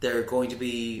They're going to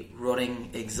be running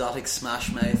Exotic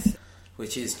Smash Mouth,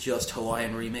 which is just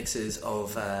Hawaiian remixes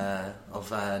of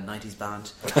 90s band.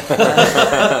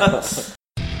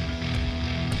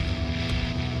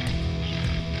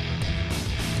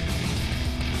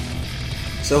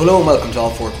 So hello and welcome to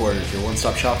All Four Quarters, your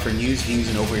one-stop shop for news, views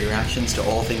and overreactions to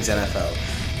all things NFL.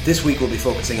 This week we'll be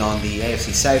focusing on the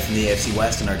AFC South and the AFC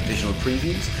West in our divisional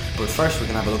previews, but first we're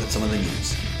going to have a look at some of the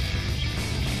news.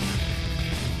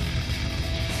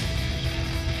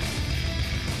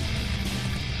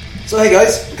 So hey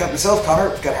guys, we've got myself,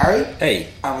 Connor, we've got Harry. Hey.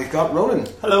 And we've got Ronan.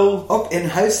 Hello. Up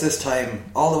in-house this time,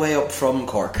 all the way up from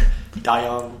Cork.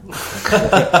 Dion.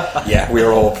 Yeah, we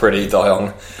were all pretty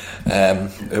Dion.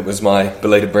 It was my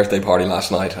belated birthday party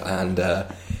last night, and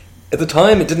at the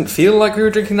time it didn't feel like we were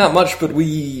drinking that much, but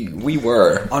we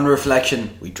were. On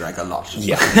reflection, we drank a lot.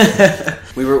 Yeah.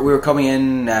 we were coming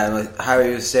in.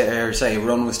 Harry was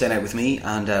Ronan was staying out with me,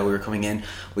 and we were coming in.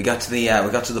 We got to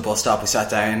the bus stop. We sat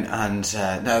down, and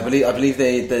now I believe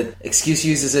the excuse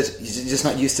uses it. You're just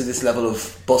not used to this level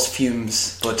of bus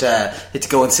fumes, but had to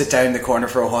go and sit down in the corner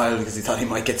for a while because he thought he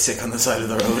might get sick on the side of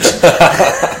the road.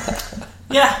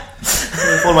 Yeah.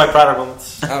 One of my prouder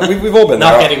moments. We've all been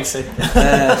not there. Getting sick.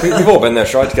 We've all been there.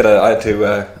 So I had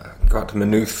to go out to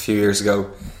Maynooth a few years ago,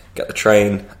 get the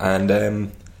train, and I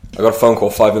got a phone call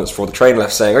 5 minutes before the train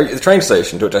left saying, "Are you at the train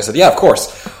station?" To which I said, "Yeah, of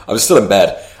course." I was still in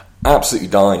bed, absolutely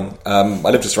dying. I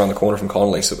lived just around the corner from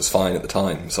Connolly, so it was fine at the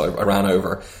time. So I ran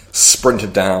over,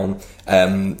 sprinted down.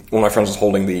 One of my friends was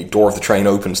holding the door of the train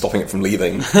open, stopping it from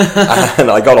leaving,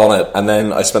 and I got on it. And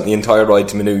then I spent the entire ride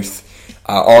to Maynooth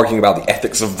arguing about the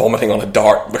ethics of vomiting on a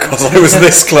dart because I was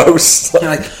this close. You're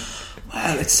like,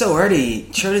 wow, it's so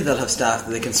early. Surely they'll have staff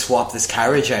that they can swap this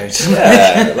carriage out.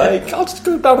 Yeah, like, I'll just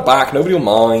go down the back, nobody will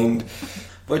mind.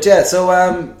 But yeah, so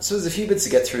there's a few bits to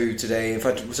get through today. In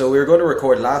fact, so we were going to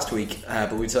record last week,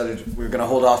 but we decided we were going to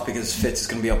hold off because Fitz is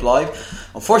going to be up live.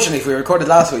 Unfortunately, if we recorded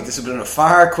last week, this would have been a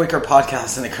far quicker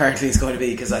podcast than it currently is going to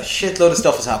be because a shitload of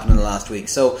stuff has happened in the last week.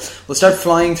 So we'll start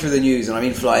flying through the news, and I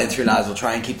mean flying through, lads. We'll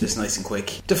try and keep this nice and quick.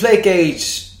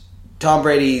 Deflategate. Tom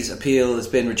Brady's appeal has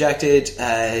been rejected.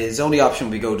 His only option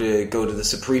would be go to the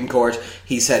Supreme Court.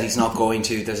 He said he's not going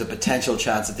to. There's a potential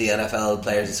chance that the NFL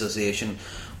Players Association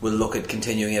will look at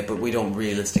continuing it, but we don't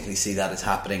realistically see that as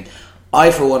happening. I,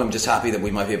 for one, am just happy that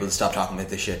we might be able to stop talking about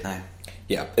this shit now.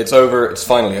 Yeah, it's over. It's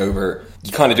finally over.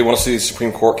 You kind of do want to see the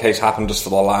Supreme Court case happen just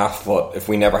for the laugh, but if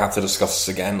we never have to discuss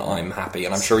this again, I'm happy.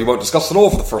 And I'm sure we won't discuss it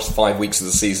all for the first 5 weeks of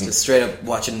the season. Just straight up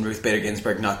watching Ruth Bader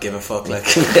Ginsburg not give a fuck.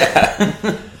 Like,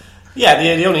 yeah.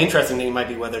 Yeah, the only interesting thing might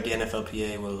be whether the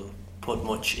NFLPA will put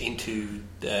much into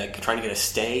trying to get a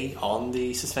stay on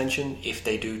the suspension if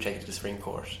they do take it to the Supreme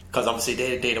Court. Because obviously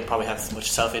they don't probably have as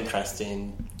much self-interest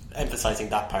in emphasising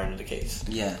that part of the case.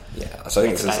 Yeah. So I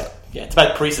think it's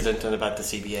about precedent and about the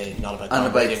CBA, not about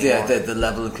the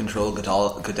level of control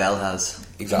Goodell has.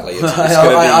 Exactly.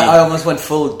 I almost went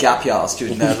full gap year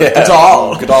student now. Yeah,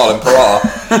 Goodell and Parra.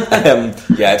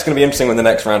 Yeah, it's going to be interesting when the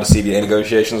next round of CBA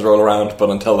negotiations roll around, but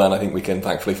until then I think we can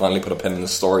thankfully finally put a pin in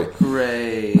this story.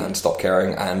 Hooray. And stop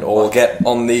caring and all get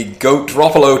on the Goat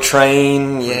Garoppolo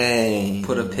train. Yay.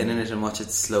 Put a pin in it and watch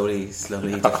it slowly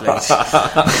deflate.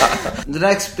 The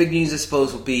next big news, I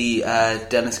suppose, will be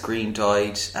Dennis Green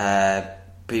died,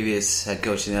 previous head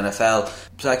coach in the NFL,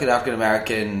 second African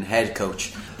American head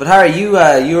coach. But Harry, you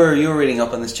were reading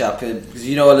up on this chap because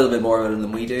you know a little bit more about him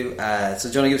than we do. So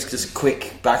do you want to give us just a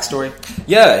quick backstory?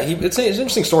 Yeah, it's an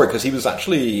interesting story because he was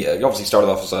actually he obviously started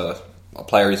off as a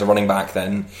player. He's a running back,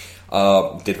 then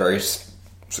did various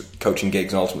coaching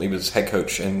gigs, and ultimately was head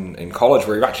coach in college,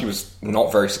 where he actually was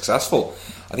not very successful.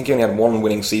 I think he only had one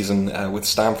winning season with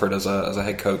Stanford as a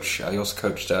head coach. He also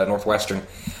coached Northwestern.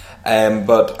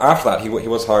 But after that, he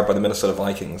was hired by the Minnesota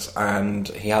Vikings, and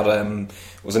he had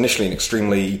was initially an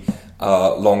extremely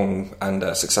long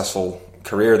and successful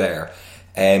career there.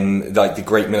 Like the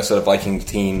great Minnesota Vikings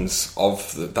teams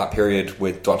of that period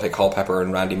with Dante Culpepper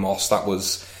and Randy Moss,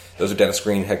 those are Dennis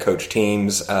Green head coach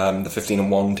teams. The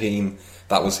 15-1 team,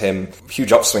 that was him.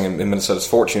 Huge upswing in Minnesota's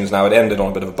fortunes. Now it ended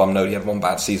on a bit of a bum note. He had one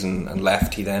bad season and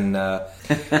left. He then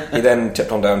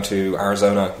tipped on down to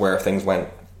Arizona, where things went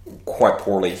quite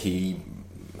poorly. He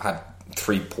had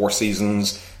 3 poor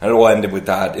seasons, and it all ended with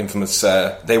that infamous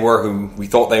they were who we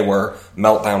thought they were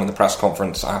meltdown in the press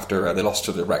conference after they lost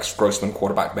to the Rex Grossman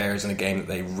quarterback Bears in a game that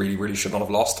they really, really should not have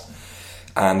lost.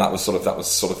 And that was sort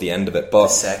of the end of it. But the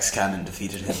sex cannon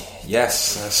defeated him. Yes,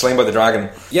 slain by the dragon.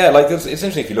 Yeah, like it's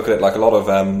interesting if you look at it. Like a lot of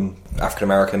African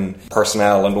American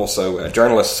personnel and also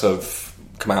journalists have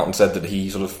come out and said that he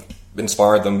sort of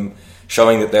inspired them,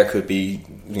 showing that there could be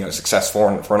success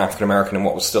for an African American in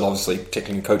what was still obviously,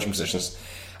 particularly in coaching positions,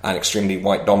 an extremely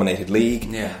white-dominated league.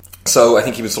 Yeah. So I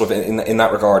think he was sort of, in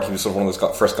that regard, he was sort of one of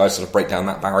those first guys to sort of break down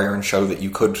that barrier and show that you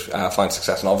could find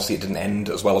success. And obviously it didn't end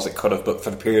as well as it could have, but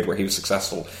for the period where he was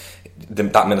successful,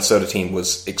 that Minnesota team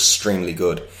was extremely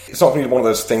good. It's not really one of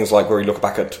those things like where you look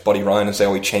back at Buddy Ryan and say,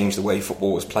 oh, he changed the way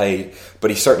football was played, but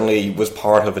he certainly was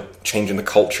part of a change in the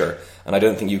culture, and I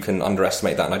don't think you can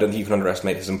underestimate that, and I don't think you can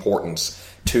underestimate his importance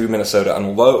to Minnesota. And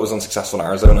although it was unsuccessful in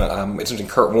Arizona, it's interesting,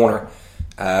 Kurt Warner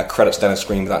credits Dennis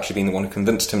Green with actually being the one who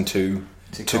convinced him to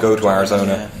go to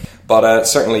Arizona. Yeah. But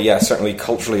certainly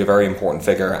culturally a very important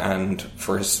figure, and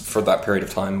for that period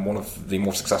of time, one of the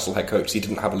more successful head coaches. He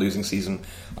didn't have a losing season,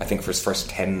 I think, for his first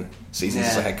 10 seasons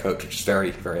as a head coach, which is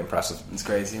very, very impressive. It's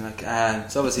crazy.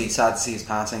 It's obviously sad to see his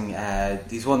passing.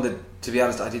 He's one that, to be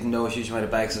honest, I didn't know a huge amount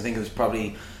about, because I think it was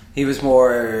probably... He was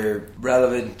more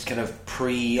relevant kind of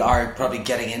probably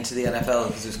getting into the NFL,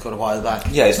 because it was quite a while back.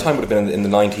 Yeah, his time would have been in the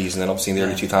 90s, and then obviously in the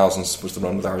early 2000s was the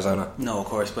run with Arizona. No, of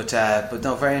course, but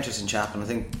no, very interesting chap, and I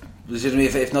think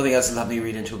legitimately, if nothing else, it'll have me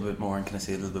read into it a bit more and kind of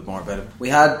see a little bit more about him. We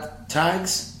had tag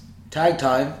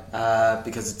time,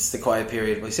 because it's the quiet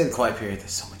period. Well, you say the quiet period,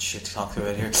 there's so much shit to talk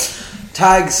about here.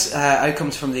 Tags,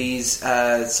 outcomes from these,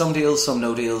 some deals, some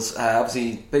no deals.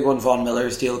 Obviously, big one, Von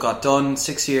Miller's deal got done,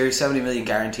 6 years, 70 million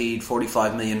guaranteed,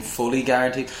 45 million fully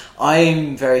guaranteed.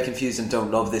 I'm very confused and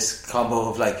don't love this combo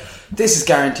of like, this is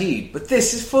guaranteed, but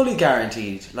this is fully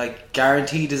guaranteed. Like,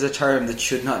 guaranteed is a term that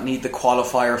should not need the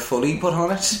qualifier fully put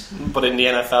on it. But in the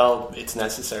NFL, it's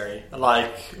necessary.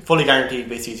 Like, fully guaranteed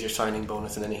basically is your signing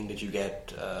bonus and anything that you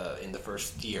get in the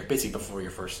first year, basically before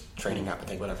your first training camp, I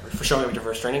think, whatever. For showing up at your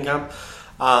first training camp.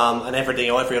 And every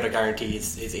other guarantee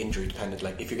is injury dependent.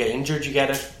 Like, if you get injured, you get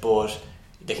it, but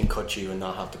they can cut you and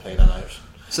not have to pay that out.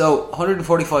 So,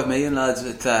 145 million, lads,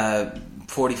 with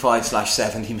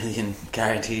 45/70 million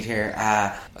guaranteed here.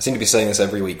 I seem to be saying this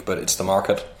every week, but it's the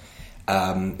market.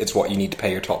 It's what you need to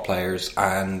pay your top players,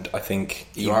 and I think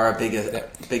you are a big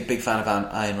fan of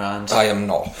Ayn Rand. I am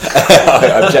not.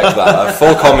 I object to that.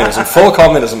 Full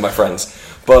communism, my friends.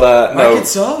 But no, market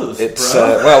solved. It's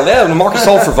the market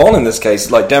solved for Von in this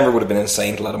case. Like, Denver would have been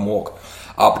insane to let him walk,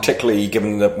 particularly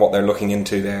given what they're looking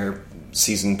into their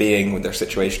season being with their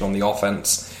situation on the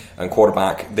offense and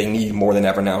quarterback. They need more than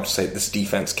ever now to say this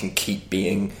defense can keep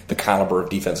being the caliber of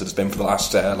defense it has been for the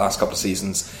last couple of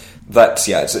seasons.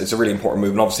 It's a really important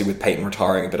move, and obviously with Peyton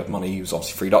retiring, a bit of money, he was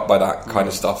obviously freed up by that kind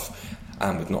of stuff,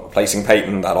 and with not replacing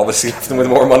Peyton, that obviously left them with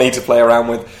more money to play around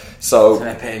with. So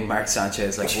they're paying Mark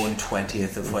Sanchez like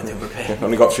 1/20th of what they were paying.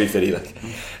 Only got $350.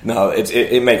 No,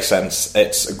 it makes sense.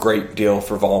 It's a great deal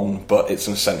for Von, but it's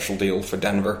an essential deal for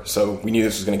Denver. So we knew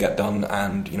this was going to get done,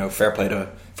 and fair play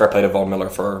to Von Miller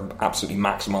for absolutely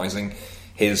maximising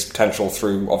his potential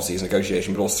through obviously his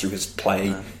negotiation, but also through his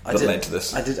play led to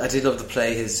this. I did love the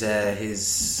play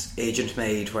his agent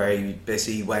made, where he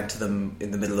basically went to them in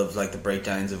the middle of like the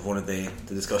breakdowns of one of the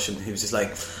discussion. He was just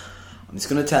like, I'm just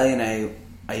going to tell you now,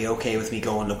 are you okay with me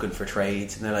going looking for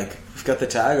trades? And they're like, we've got the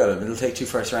tag on him, it'll take 2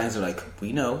 first rounds. They're like,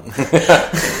 we know.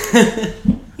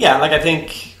 Yeah, like, I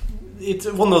think it's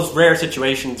one of those rare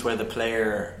situations where the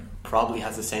player probably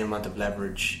has the same amount of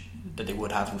leverage that they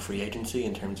would have in free agency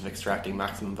in terms of extracting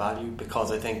maximum value,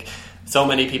 because I think so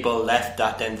many people left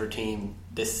that Denver team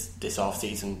this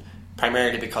off-season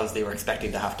primarily because they were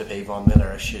expecting to have to pay Von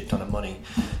Miller a shit ton of money.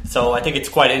 So I think it's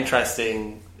quite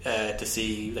interesting to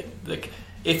see like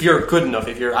if you're good enough,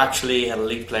 if you're actually an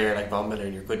elite player like Von Miller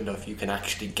and you're good enough, you can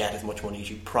actually get as much money as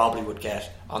you probably would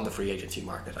get on the free agency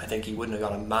market. I think he wouldn't have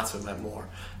got a massive amount more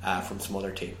from some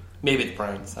other team. Maybe the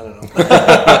Browns, I don't know.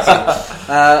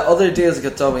 Other deals that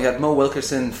got done, we had Mo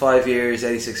Wilkerson, 5 years,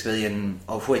 86 million,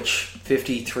 of which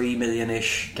 53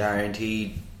 million-ish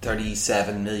guaranteed,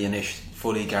 37 million-ish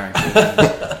fully guaranteed.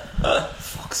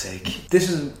 Fuck's sake. This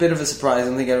was a bit of a surprise. I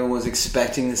don't think everyone was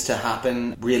expecting this to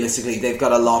happen. Realistically, they've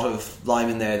got a lot of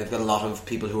linemen there. They've got a lot of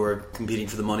people who are competing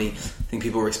for the money. I think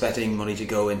people were expecting money to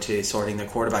go into sorting their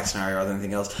quarterback scenario rather than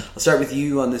anything else. I'll start with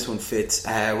you on this one, Fitz.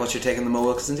 What's your take on the Mo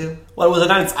Wilkerson deal? Well, it was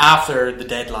announced after the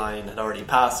deadline had already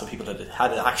passed, so people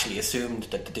had actually assumed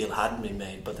that the deal hadn't been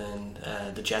made, but then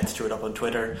the Jets threw it up on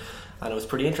Twitter, and it was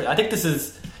pretty interesting. I think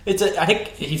I think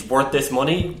he's worth this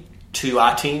money to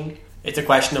our team. It's a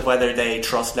question of whether they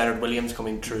trust Leonard Williams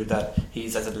coming through, that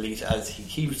he's as elite as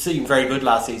he seemed very good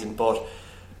last season, but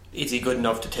is he good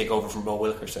enough to take over from Mo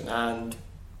Wilkerson? And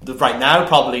right now,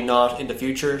 probably not. In the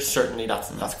future, certainly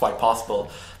that's quite possible.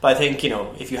 But I think,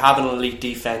 if you have an elite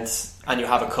defense and you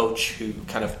have a coach who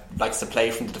kind of likes to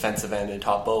play from the defensive end in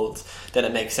Todd Bowles, then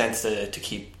it makes sense to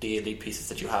keep the elite pieces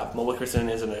that you have. Mo Wilkerson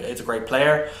is a great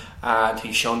player, and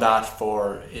he's shown that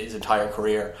for his entire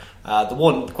career.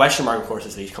 The question mark, of course,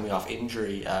 is that he's coming off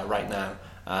injury right now,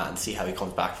 and see how he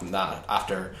comes back from that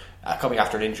after coming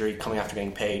after an injury, coming after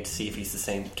getting paid, to see if he's the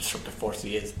same disruptive force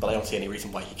he is. But I don't see any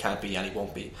reason why he can't be and he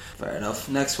won't be. Fair enough.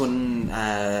 Next one,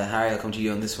 Harry, I'll come to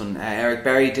you on this one. Eric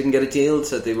Berry didn't get a deal,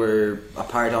 so they were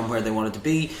apart on where they wanted to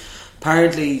be.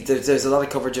 Apparently, there's a lot of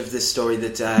coverage of this story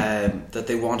that that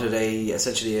they wanted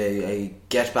essentially a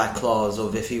get back clause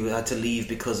of if he had to leave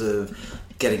because of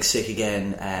getting sick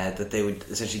again, that they would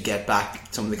essentially get back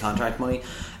some of the contract money.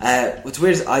 What's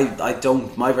weird is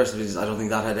my personal view is I don't think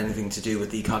that had anything to do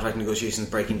with the contract negotiations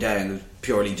breaking down. It was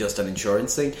purely just an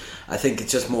insurance thing. I think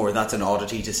it's just more that's an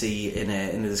oddity to see in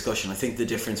a discussion. I think the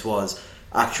difference was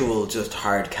actual just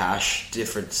hard cash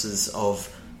differences of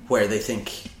where they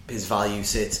think his value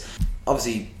sits.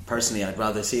 Obviously, personally, I'd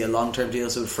rather see a long-term deal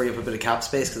so it would free up a bit of cap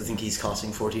space because I think he's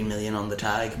costing 14 million on the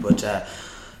tag. But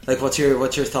what's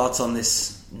your thoughts on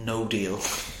this no deal?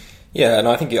 Yeah, and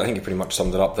I think you pretty much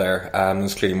summed it up there.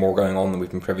 There's clearly more going on than we've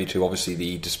been privy to. Obviously,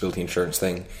 the disability insurance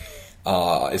thing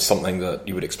is something that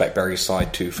you would expect Barry's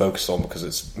side to focus on because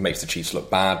it makes the Chiefs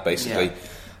look bad, basically. Yeah.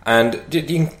 And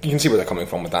you can see where they're coming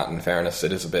from with that. In fairness,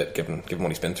 it is a bit given what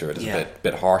he's been through. It is a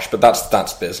bit harsh, but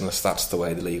that's business. That's the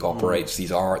way the league operates.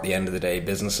 These are, at the end of the day,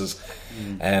 businesses.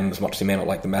 As much as you may not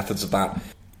like the methods of that,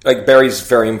 like Barry's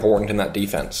very important in that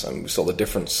defense, and we saw the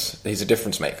difference. He's a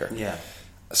difference maker. Yeah.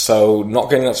 So not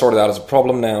getting that sorted out is a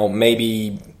problem now.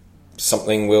 Maybe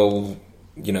something will,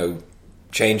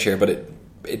 change here, but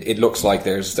it looks like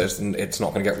it's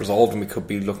not going to get resolved, and we could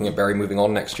be looking at Barry moving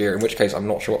on next year, in which case I'm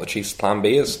not sure what the Chiefs' plan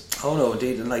B is. Oh no,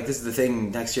 indeed, and this is the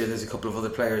thing, next year there's a couple of other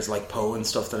players like Poe and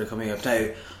stuff that are coming up now.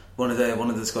 One of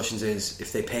the discussions is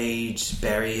if they paid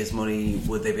Barry his money,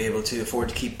 would they be able to afford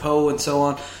to keep Poe and so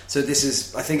on. So I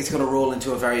think it's going to roll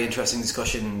into a very interesting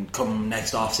discussion come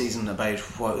next off season about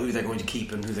who they're going to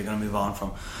keep and who they're going to move on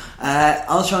from.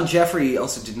 Alshon Jeffrey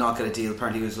also did not get a deal.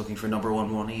 Apparently he was looking for number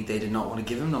one money. They did not want to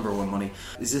give him number one money.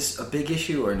 Is this a big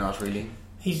issue or not really?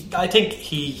 I think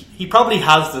he probably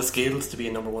has the skills to be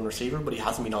a number one receiver, but he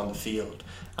hasn't been on the field,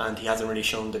 and he hasn't really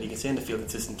shown that he can stay in the field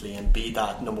consistently and be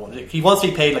that number one. He wants to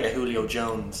be paid like a Julio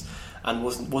Jones, and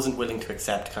wasn't willing to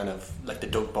accept kind of like the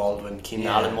Doug Baldwin, Keenan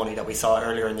Allen money that we saw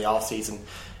earlier in the off season.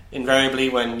 Invariably,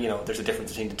 when there's a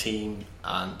difference between the team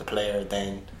and the player,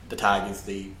 then the tag is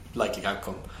the likely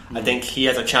outcome. I think he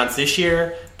has a chance this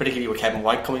year, particularly with Kevin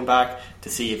White coming back, to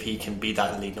see if he can be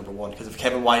that elite number one. Because if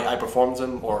Kevin White outperforms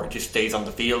him or just stays on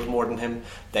the field more than him,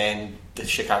 then the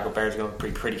Chicago Bears are going to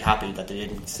be pretty happy that they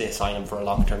didn't sign him for a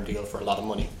long-term deal for a lot of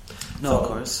money. No, of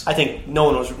course. I think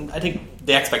I think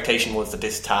the expectation was that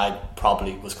this tag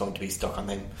probably was going to be stuck on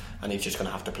him, and he's just going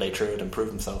to have to play through it and prove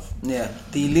himself. Yeah.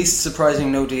 The least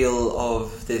surprising no deal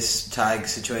of this tag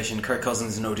situation, Kirk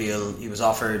Cousins no deal. He was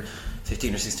offered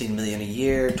 15 or 16 million a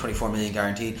year, 24 million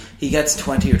guaranteed. He gets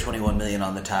 20 or 21 million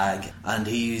on the tag, and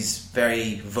he's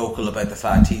very vocal about the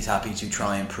fact he's happy to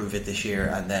try and prove it this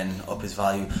year and then up his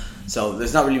value. So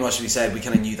there's not really much to be said. We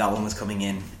kind of knew that one was coming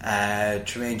in.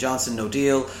 Tremaine Johnson, no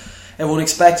deal. Everyone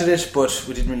expected it, but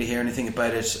we didn't really hear anything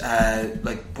about it.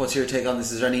 What's your take on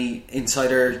this? Is there any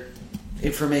insider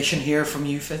information here from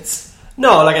you, Fitz?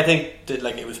 No, I think that,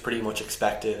 it was pretty much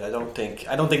expected. I don't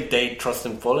think they trust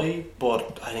him fully,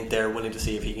 but I think they're willing to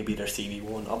see if he can be their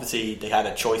CB1. Obviously, they had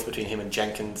a choice between him and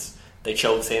Jenkins. They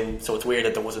chose him, so it's weird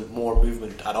that there wasn't more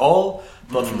movement at all.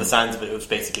 But from the sounds of it, it was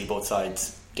basically both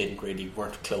sides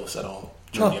weren't close at all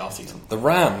during the off-season. The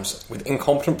Rams with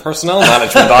incompetent personnel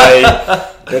management.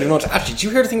 I don't even know what to... Actually, did you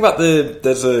hear anything about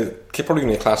there's probably going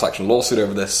to be a class action lawsuit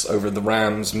over the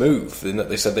Rams move, in that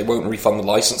they said they won't refund the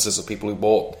licenses of people who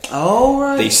bought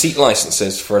the seat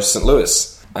licenses for St.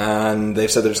 Louis, and they've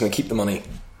said they're just going to keep the money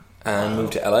and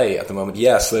move to LA at the moment.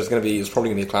 Yes, there's probably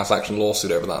going to be a class action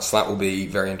lawsuit over that, so that will be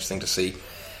very interesting to see.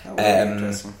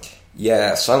 Interesting.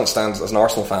 Yeah, Silent Stan, as an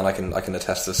Arsenal fan, I can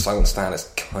attest to this. Silent Stan is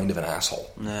kind of an asshole.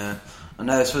 Yeah. And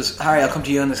now I suppose, Harry, I'll come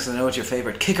to you on this because I know it's your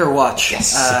favourite. Kicker watch.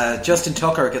 Yes. Justin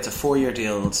Tucker gets a 4-year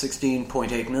deal,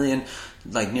 16.8 million,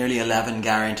 nearly 11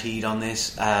 guaranteed on this.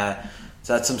 Is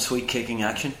that some sweet kicking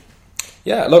action?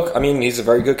 Yeah, look, he's a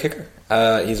very good kicker.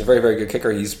 He's a very, very good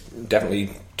kicker. He's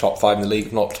definitely top 5 in the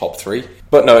league, not top 3.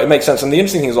 But no, it makes sense. And the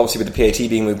interesting thing is obviously with the PAT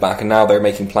being moved back, and now they're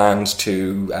making plans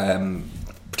to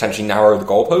potentially narrow the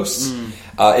goalposts.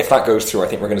 If that goes through, I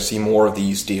think we're going to see more of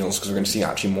these deals because we're going to see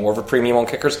actually more of a premium on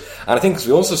kickers. And I think, as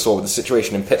we also saw with the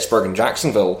situation in Pittsburgh and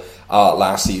Jacksonville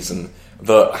last season,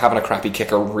 that having a crappy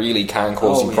kicker really can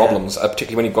cause you problems,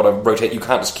 particularly when you've got to rotate. You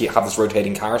can't just have this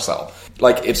rotating carousel.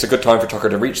 It's a good time for Tucker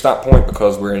to reach that point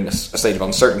because we're in a state of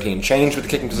uncertainty and change with the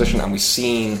kicking position, and we've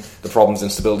seen the problems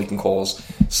instability can cause.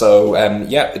 So,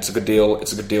 it's a good deal.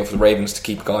 It's a good deal for the Ravens to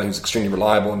keep a guy who's extremely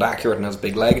reliable and accurate and has a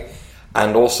big leg.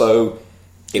 And also,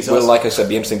 It will, like I said,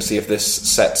 be interesting to see if this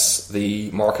sets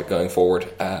the market going forward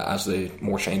as the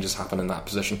more changes happen in that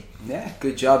position. Yeah,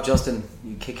 good job, Justin.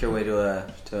 You kick your way to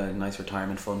a nice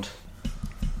retirement fund.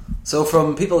 So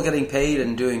from people getting paid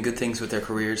and doing good things with their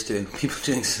careers to people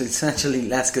doing essentially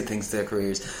less good things to their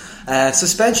careers.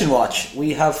 Suspension watch.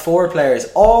 We have 4 players,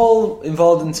 all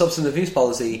involved in substantive abuse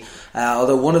policy,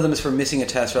 although one of them is for missing a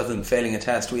test rather than failing a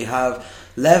test. We have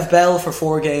Lev Bell for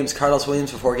 4 games, Carlos Williams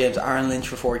for 4 games, Aaron Lynch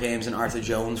for 4 games, and Arthur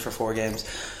Jones for 4 games.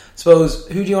 Suppose,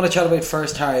 who do you want to chat about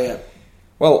first, Harry?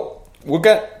 Well, we'll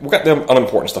get the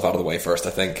unimportant stuff out of the way first,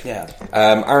 I think. Yeah.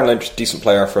 Aaron Lynch, decent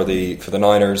player for the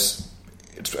Niners.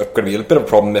 It's going to be a bit of a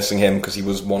problem missing him because he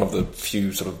was one of the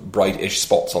few sort of bright-ish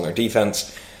spots on their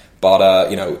defense.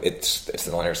 But it's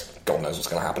the Niners. God knows what's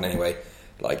going to happen anyway.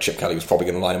 Like Chip Kelly was probably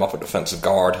going to line him up at defensive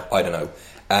guard. I don't know.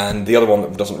 And the other one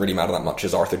that doesn't really matter that much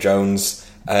is Arthur Jones.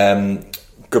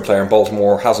 Good player in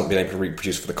Baltimore, hasn't been able to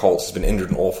reproduce for the Colts, has been injured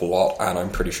an awful lot, and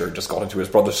I'm pretty sure just got into his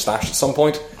brother's stash at some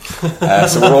point.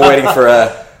 So we're all waiting for...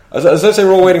 As I say,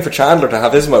 we're all waiting for Chandler to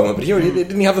have his moment, but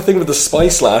didn't he have the thing with the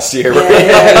spice last year?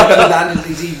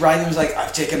 Ryan was like,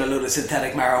 I've taken a load of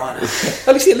synthetic marijuana.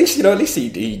 at least he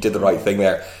did the right thing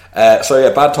there.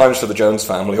 Bad times for the Jones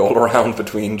family all around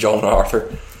between John and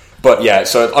Arthur. But yeah,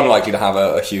 so it's unlikely to have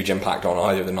a huge impact on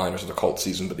either the Niners or the Colts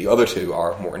season, but the other two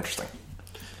are more interesting.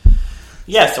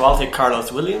 Yeah, so I'll take Carlos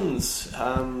Williams.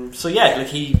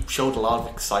 He showed a lot of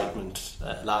excitement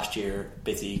last year,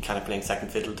 busy kind of playing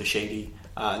second fiddle to Shady.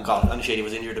 And Shady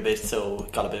was injured a bit, so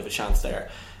got a bit of a chance there.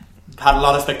 Had a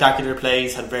lot of spectacular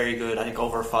plays, had very good, I think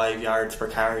over 5 yards per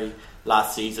carry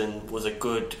last season, was a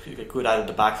good out of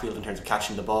the backfield in terms of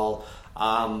catching the ball.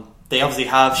 They obviously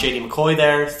have Shady McCoy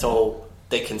there, so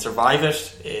they can survive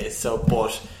it.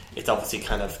 But it's obviously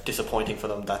kind of disappointing for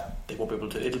them that they won't be able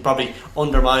to. It'll probably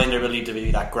undermine their ability to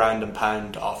be that ground and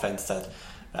pound offense that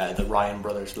the Ryan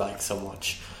brothers like so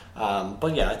much.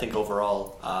 I think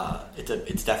overall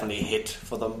it's definitely a hit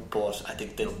for them, but I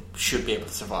think they should be able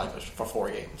to survive it for 4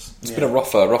 games. It's been a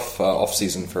rough off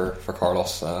season for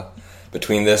Carlos.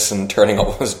 Between this and turning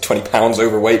up 20 pounds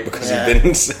overweight because he'd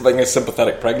been having a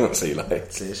sympathetic pregnancy.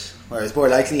 That's it. Whereas more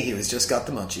likely he was just got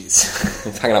the munchies.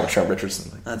 He's hanging out with Trent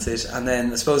Richardson. That's it. And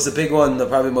then I suppose the big one, the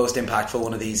probably most impactful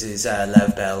one of these is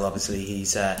Lev Bell. Obviously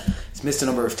he's missed a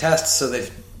number of tests, so they've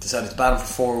decided to ban him for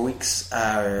 4 weeks,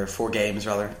 or 4 games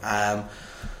rather.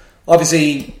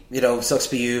 Obviously, sucks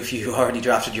for you if you already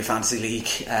drafted your fantasy league,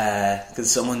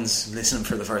 because someone's listening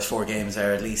for the first 4 games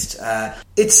there at least.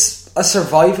 It's a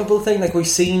survivable thing. Like we've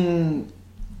seen,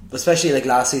 especially like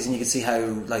last season, you can see how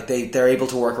like they're able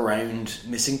to work around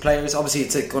missing players. Obviously,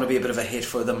 it's going to be a bit of a hit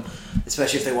for them,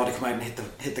 especially if they want to come out and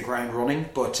hit the ground running.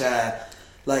 But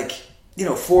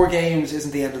 4 games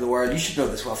isn't the end of the world. You should know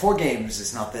this well. 4 games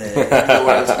is not the end of the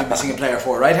world to be missing a player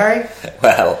for, right, Harry?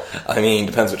 Well, I mean,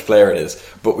 depends which player it is.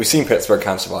 But we've seen Pittsburgh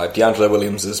can survive. DeAngelo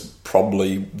Williams is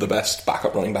probably the best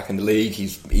backup running back in the league.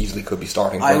 He's easily could be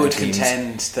starting. I would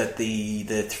contend that the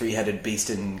 3-headed beast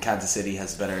in Kansas City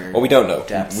has better. Well, we don't know.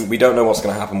 Depth. We don't know what's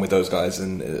going to happen with those guys,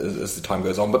 and as the time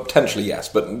goes on. But potentially, yes.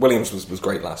 But Williams was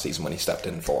great last season when he stepped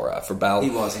in for Bell. He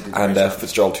was. He did and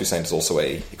Fitzgerald Toussaint is also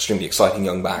a extremely exciting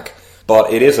young back.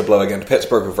 But it is a blow again to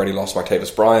Pittsburgh, who've already lost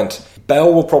Martavis Bryant.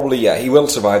 Bell will probably, he will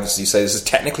survive this, as you say. This is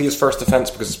technically his first offence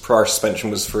because his prior suspension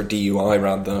was for a DUI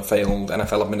rather than a failed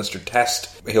NFL-administered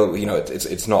test.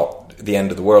 It's not the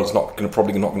end of the world. It's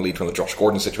probably not going to lead to another Josh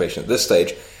Gordon situation at this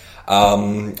stage. I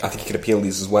think he could appeal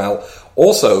these as well.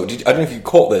 Also, I don't know if you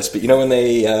caught this, but when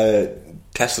they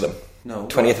tested him? No.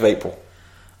 20th of April.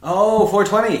 Oh,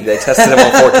 420. They tested him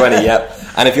on 420, yeah.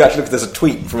 And if you actually look, there's a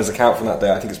tweet from his account from that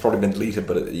day. I think it's probably been deleted,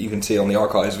 but you can see it on the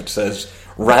archives, which says,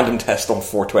 random test on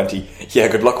 420. Yeah,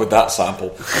 good luck with that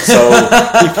sample. So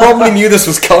he probably knew this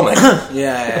was coming.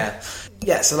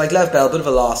 Yeah, so like Lev Bell, a bit of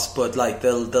a loss, but like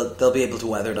they'll be able to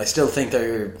weather it. I still think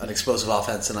they're an explosive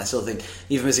offense, and I still think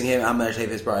even missing him and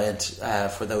Martavis Bryant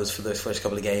for those first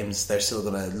couple of games, they're still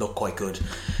going to look quite good.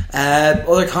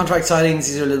 Other contract signings,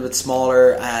 these are a little bit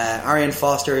smaller. Arian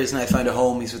Foster has now found a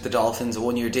home. He's with the Dolphins, a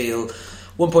 1-year deal.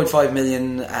 1.5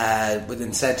 million with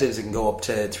incentives. It can go up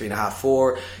to 3.5,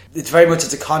 4.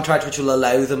 It's a contract which will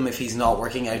allow them, if he's not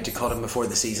working out, to cut him before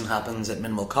the season happens at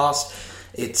minimal cost.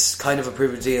 It's kind of a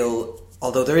proven deal.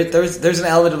 Although there's an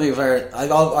element of me where I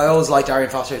always liked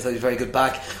Arian Foster. I thought he was a very good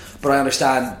back, but I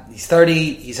understand he's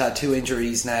 30. He's had 2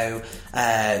 injuries now.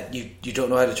 You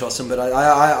don't know how to trust him. But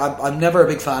I'm never a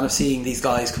big fan of seeing these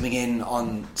guys coming in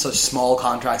on such small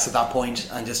contracts at that point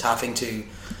and just having to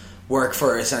work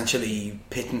for essentially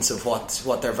pittance of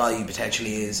what their value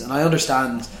potentially is. And I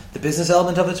understand the business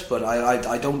element of it, but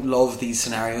I don't love these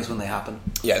scenarios when they happen.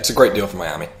 Yeah, it's a great deal for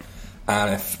Miami.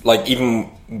 And if, like, even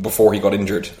before he got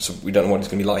injured, so we don't know what he's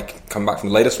going to be like coming back from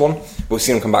the latest one, but we've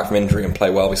seen him come back from injury and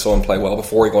play well. We saw him play well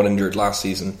before he got injured last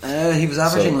season. He was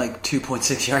averaging like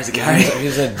 2.6 yards a carry. He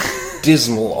was a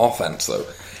dismal offense, though.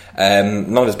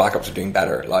 None of his backups are doing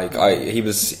better. Like he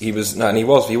was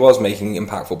making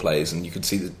impactful plays, and you could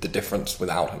see the difference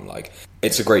without him. Like,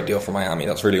 it's a great deal for Miami.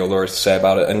 That's really all there is to say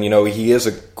about it. And he is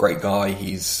a great guy.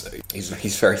 He's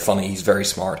very funny. He's very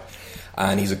smart,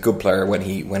 and he's a good player when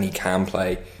he can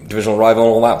play. Divisional rival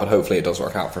and all that, but hopefully it does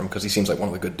work out for him because he seems like one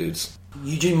of the good dudes.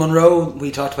 Eugene Monroe,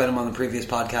 we talked about him on the previous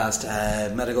podcast,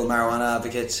 medical marijuana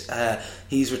advocate.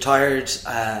 He's retired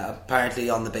apparently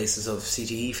on the basis of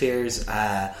CTE fears.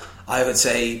 I would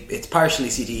say it's partially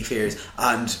CTE fears,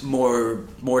 and more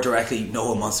directly, no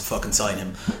one wants to fucking sign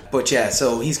him. But yeah,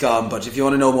 so he's gone. But if you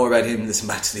want to know more about him, listen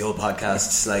back to the old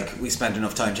podcasts. Like, we spent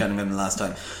enough time chatting about him last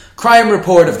time. Crime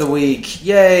report of the week,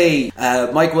 yay!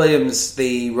 Mike Williams,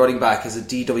 the running back, is a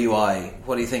DWI.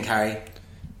 What do you think, Harry?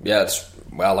 Yeah,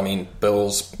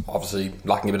 Bills obviously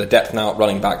lacking a bit of depth now at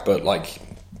running back, but like,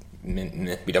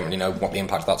 we don't really know what the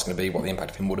impact of that's going to be, what the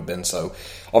impact of him would have been. So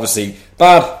obviously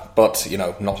bad, but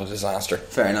not a disaster.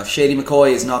 Fair enough. Shady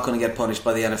McCoy is not going to get punished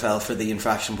by the NFL for the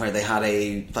infraction where they had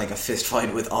a fist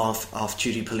fight with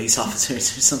off-duty police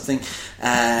officers or something.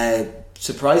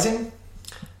 Surprising?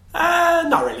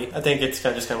 Not really. I think it's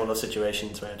just kind of one of those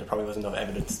situations where there probably wasn't enough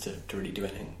evidence to really do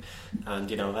anything.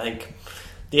 And I think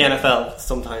the NFL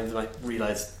sometimes might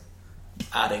realise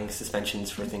adding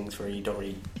suspensions for things where you don't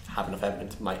really have enough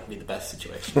evidence might be the best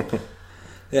situation.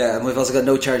 Yeah, and we've also got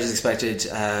no charges expected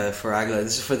for Aguilar.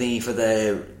 This is for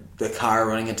the car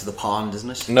running into the pond, isn't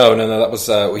it? No. That was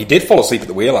he did fall asleep at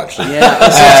the wheel, actually. Yeah.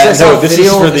 This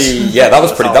is for the that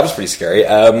was pretty scary.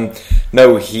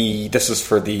 This is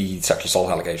for the sexual assault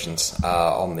allegations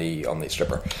on the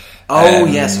stripper. Oh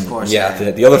yes, of course.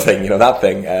 Yeah, the other thing, that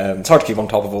thing. It's hard to keep on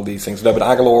top of all these things. No, but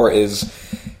Aguilar is.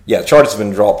 Yeah, charges have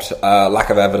been dropped. Lack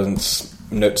of evidence.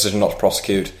 No decision not to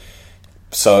prosecute.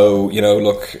 So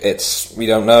look, we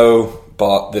don't know,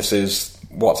 but this is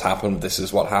what's happened. This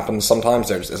is what happens. Sometimes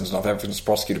there just isn't enough evidence to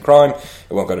prosecute a crime.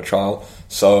 It won't go to trial.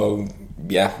 So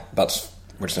yeah, we're just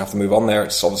gonna have to move on there.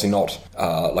 It's obviously not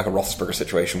like a Roethlisberger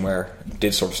situation where it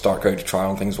did sort of start going to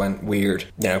trial and things went weird.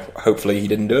 Hopefully he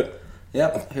didn't do it.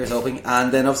 Yep, here's hoping.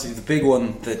 And then obviously the big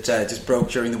one that just broke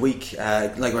during the week,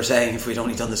 like we're saying, if we'd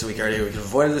only done this a week earlier we could have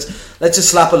avoided this. Let's just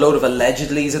slap a load of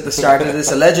allegedlys at the start of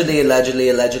this. Allegedly.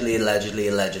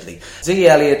 Ziggy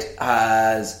Elliott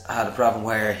has had a problem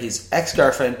where his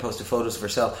ex-girlfriend posted photos of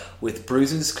herself with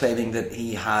bruises, claiming that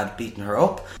he had beaten her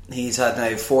up. He's had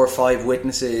now 4 or 5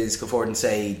 witnesses go forward and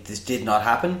say this did not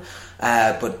happen.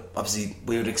 But obviously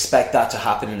we would expect that to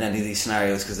happen in any of these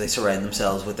scenarios because they surround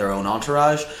themselves with their own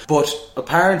entourage. But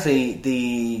apparently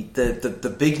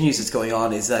the big news that's going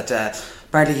on is that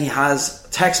apparently he has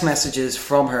text messages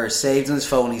from her saved on his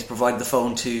phone. He's provided the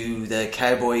phone to the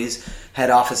Cowboys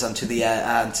head office and to the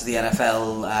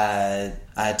NFL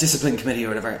discipline committee or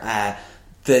whatever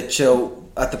that show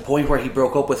at the point where he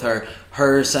broke up with her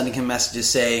sending him messages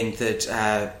saying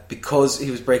that because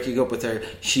he was breaking up with her,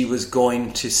 she was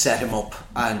going to set him up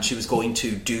and she was going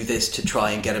to do this to try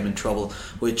and get him in trouble,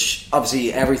 which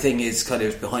obviously everything is kind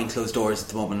of behind closed doors at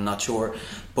the moment. I'm not sure,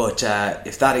 but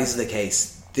if that is the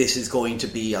case, this is going to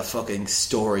be a fucking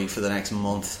story for the next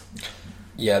month.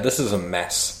 Yeah, this is a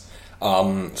mess.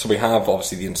 So we have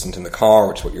obviously the incident in the car,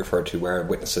 which is what you referred to, where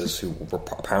witnesses who were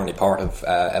apparently part of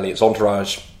Elliott's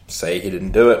entourage say he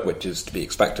didn't do it, which is to be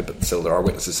expected, but still there are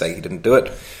witnesses saying he didn't do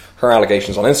it. Her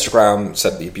allegations on Instagram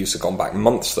said the abuse had gone back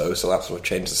months though, so that sort of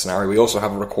changed the scenario. We also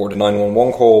have a recorded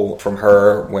 911 call from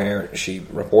her where she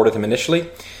reported him initially,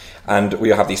 and we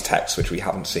have these texts which we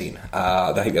haven't seen.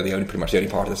 I think they're pretty much the only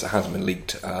part of this that hasn't been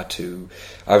leaked to,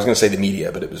 I was going to say the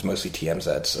media, but it was mostly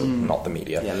TMZ, so not the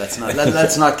media. Yeah, let's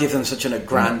not give them such a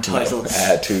grand title.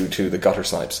 To the gutter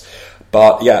snipes.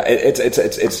 But yeah,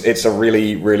 it's a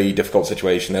really, really difficult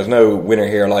situation. There's no winner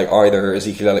here. Like, either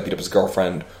Ezekiel Elliott beat up his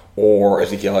girlfriend or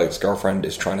Ezekiel Elliott's girlfriend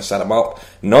is trying to set him up.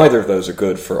 Neither of those are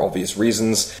good for obvious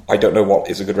reasons. I don't know what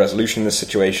is a good resolution in this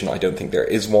situation. I don't think there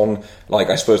is one. Like,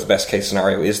 I suppose the best case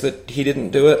scenario is that he didn't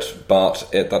do it, but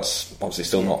that's obviously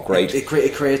still not great. It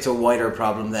creates a wider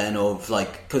problem then of,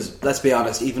 like, because let's be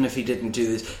honest, even if he didn't do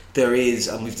this, there is,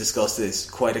 and we've discussed this,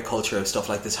 quite a culture of stuff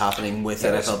like this happening with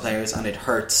NFL players, and it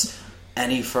hurts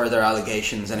any further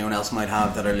allegations anyone else might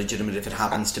have that are legitimate if it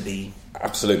happens to be.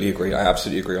 Absolutely agree. I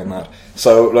absolutely agree on that.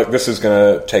 So, look, this is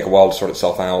going to take a while to sort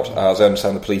itself out. As I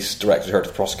understand, the police directed her to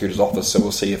the prosecutor's office, so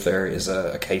we'll see if there is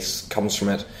a case comes from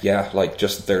it. Yeah,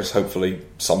 there's hopefully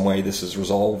some way this is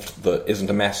resolved that isn't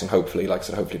a mess, and hopefully, like I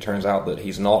said, hopefully it turns out that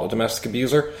he's not a domestic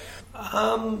abuser.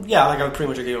 Yeah, like I would pretty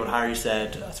much agree with what Harry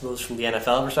said. I suppose from the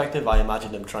NFL perspective, I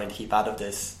imagine them trying to keep out of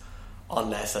this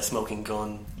unless a smoking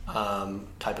gun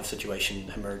type of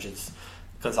situation emerges,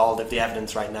 because all of the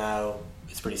evidence right now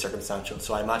is pretty circumstantial.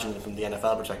 So I imagine that from the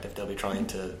NFL perspective, they'll be trying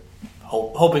to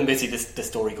hoping basically this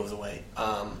story goes away,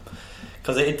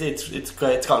 because it's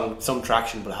gotten some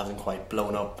traction, but it hasn't quite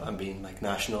blown up and been like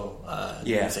national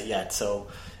news yet. So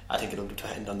I think it'll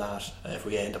depend on that. If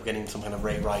we end up getting some kind of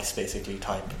Ray Rice basically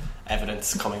type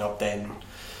evidence coming up, then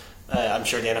I'm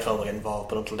sure the NFL will get involved.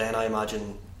 But until then, I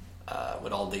imagine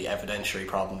with all the evidentiary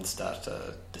problems that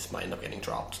this might end up getting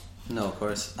dropped. No, of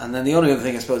course. And then the only other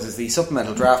thing, I suppose, is the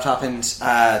supplemental draft happened.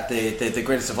 The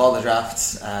greatest of all the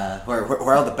drafts,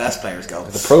 where all the best players go.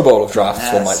 The Pro Bowl of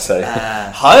drafts, one might say.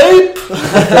 Hype!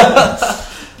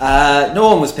 No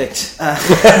one was picked.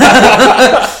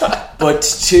 But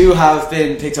 2 have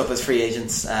been picked up as free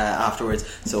agents afterwards.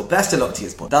 So best of luck to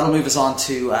you. But that'll move us on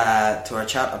to our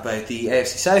chat about the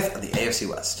AFC South and the AFC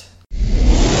West.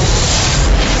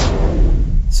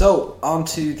 So, on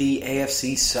to the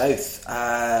AFC South.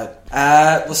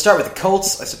 We'll start with the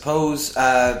Colts, I suppose.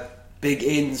 Big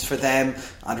ins for them.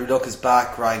 Andrew Luck is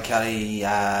back, Ryan Kelly,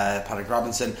 Patrick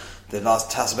Robinson. They've lost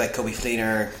Tasselbeck, Kobe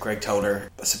Fleener, Greg Toller.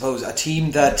 I suppose a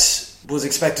team that was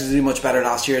expected to do much better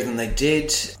last year than they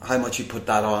did. How much you put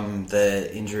that on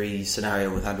the injury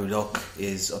scenario with Andrew Luck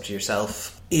is up to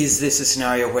yourself. Is this a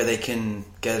scenario where they can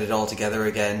get it all together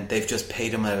again? They've just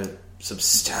paid him a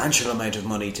substantial amount of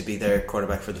money to be their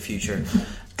quarterback for the future.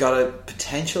 Got a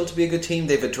potential to be a good team.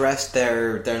 They've addressed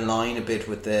their line a bit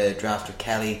with the draft of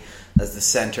Kelly as the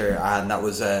centre, and that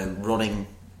was a running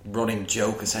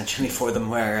joke essentially for them,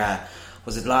 where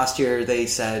was it last year they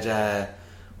said,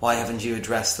 why haven't you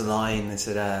addressed the line? They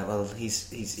said, well,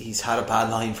 he's had a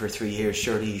bad line for 3 years,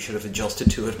 surely you should have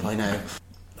adjusted to it by now.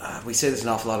 We say this an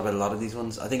awful lot about a lot of these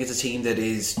ones. I think it's a team that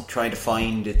is trying to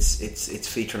find its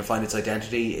feet, trying to find its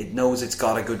identity. It knows it's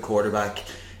got a good quarterback.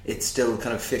 It's still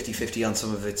kind of 50-50 on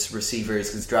some of its receivers,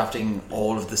 because it's drafting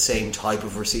all of the same type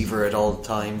of receiver at all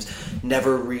times.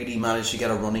 Never really managed to get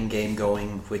a running game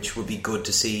going, which would be good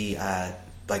to see,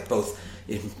 like both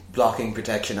in blocking,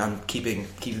 protection, and keeping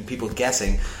people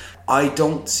guessing. I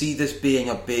don't see this being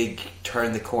a big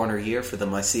turn the corner year for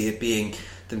them. I see it being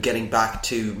them getting back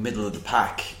to middle of the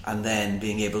pack and then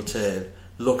being able to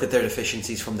look at their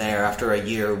deficiencies from there after a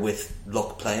year with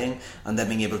Luck playing, and then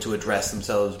being able to address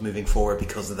themselves moving forward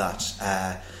because of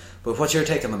that. But what's your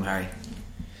take on them, Harry?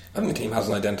 I think the team has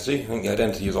an identity. I think the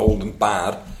identity is old and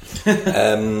bad.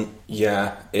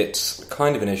 Yeah, it's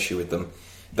kind of an issue with them.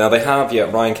 Now they have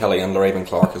Ryan Kelly and Laraven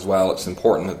Clark as well. It's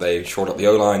important that they short up the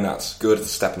O-line. That's good. It's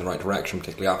a step in the right direction,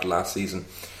 particularly after last season.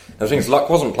 Now the thing is, Luck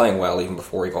wasn't playing well even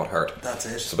before he got hurt. That's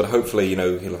it. So, but hopefully,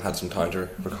 he'll have had some time to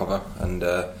recover and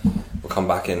will come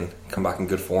back in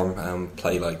good form and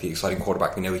play like the exciting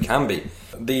quarterback we know he can be.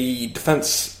 The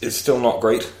defense is still not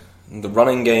great. The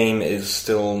running game is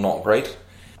still not great.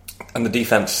 And the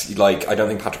defense, I don't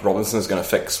think Patrick Robinson is going to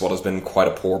fix what has been quite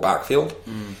a poor backfield.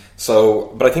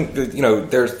 So, but I think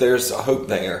that, there's a hope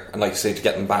there, and like you say, to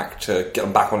get them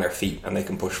back on their feet and they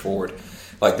can push forward.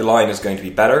 Like the line is going to be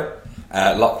better.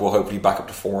 Luck will hopefully back up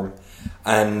to form,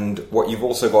 and what you've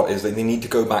also got is that they need to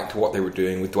go back to what they were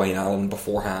doing with Dwayne Allen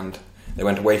beforehand. They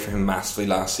went away from him massively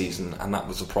last season, and that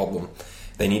was a problem.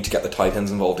 They need to get the tight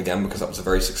ends involved again, because that was a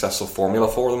very successful formula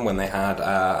for them when they had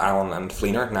Allen and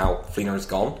Fleener. Now Fleener is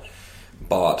gone,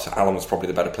 but Allen was probably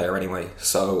the better player anyway.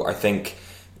 So I think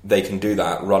they can do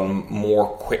that, run more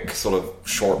quick sort of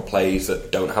short plays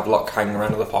that don't have Luck hanging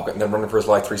around in the pocket and then running for his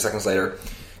life 3 seconds later,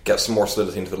 get some more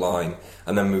solidity into the line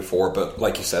and then move forward. But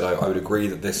like you said, I would agree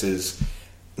that this is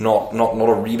not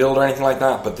a rebuild or anything like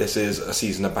that, but this is a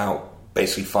season about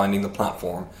basically finding the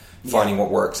platform, finding what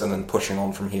works, and then pushing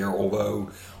on from here. Although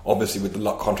obviously with the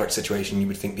Luck contract situation, you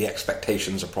would think the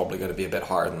expectations are probably going to be a bit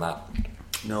higher than that.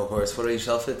 No, of course. What are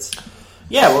yourself, Fitz?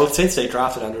 Yeah, well, since they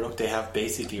drafted Andrew Luck, they have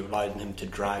basically relied on him to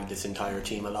drag this entire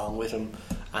team along with him,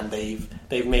 and they've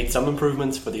made some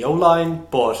improvements for the O-line,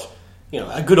 but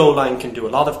a good O-line can do a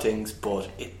lot of things, but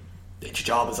its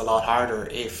job is a lot harder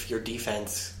if your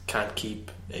defense can't keep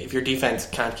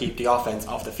the offense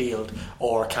off the field,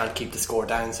 or can't keep the score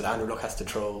down, so that Andrew Luck has to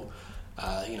throw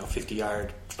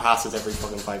 50-yard passes every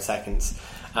fucking 5 seconds.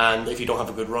 And if you don't have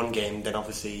a good run game, then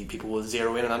obviously people will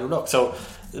zero in on Andrew Luck. So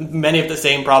many of the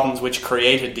same problems which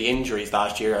created the injuries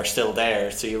last year are still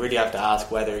there. So you really have to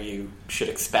ask whether you should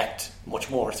expect much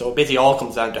more. So it basically all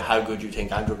comes down to how good you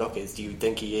think Andrew Luck is. Do you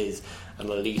think he is an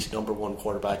elite number one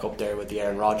quarterback up there with the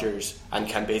Aaron Rodgers and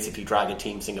can basically drag a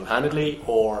team single-handedly,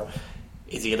 or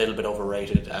is he a little bit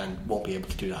overrated and won't be able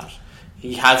to do that?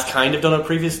 He has kind of done it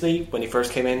previously when he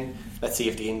first came in. Let's see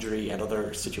if the injury and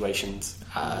other situations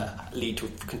lead to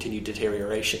continued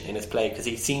deterioration in his play, because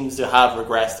he seems to have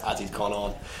regressed as he's gone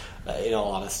on, in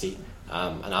all honesty.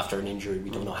 And after an injury,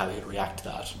 we don't know how he'll react to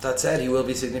that. That said, he will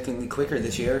be significantly quicker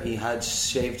this year. He had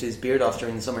shaved his beard off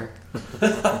during the summer,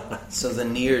 so the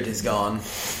neared is gone.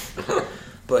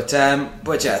 But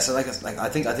yeah, so I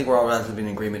think we're all relatively in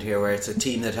agreement here, where it's a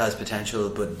team that has potential,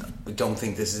 but we don't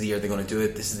think this is the year they're going to do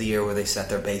it. This is the year where they set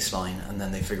their baseline and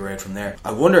then they figure out from there.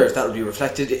 I wonder if that will be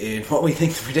reflected in what we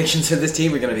think the predictions for this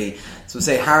team are going to be. So we'll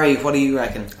say, Harry, what do you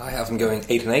reckon? I have them going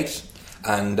 8-8,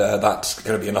 and that's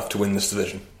going to be enough to win this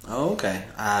division. Oh, okay.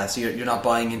 So you're not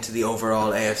buying into the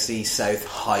overall AFC South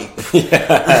hype.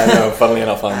 No, funnily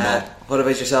enough, I'm not. What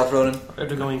about yourself, Ronan?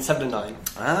 They're going 7-9.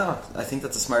 I think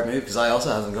that's a smart move, because I also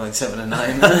have them going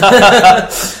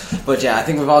 7-9. But yeah, I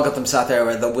think we've all got them sat there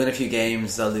where they'll win a few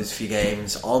games, they'll lose a few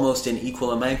games, almost in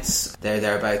equal amounts.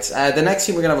 Thereabouts. The next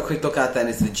team we're going to have a quick look at then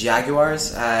is the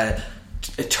Jaguars.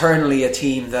 Eternally a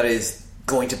team that is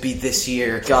going to beat this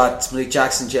year. Got Malik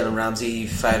Jackson, Jalen Ramsey,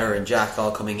 Fowler and Jack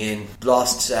all coming in.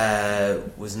 Lost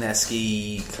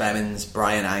Wisniewski, Clemens,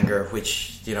 Brian Anger,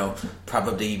 which,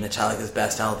 probably Metallica's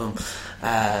best album.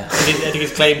 I think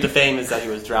his claim to fame is that he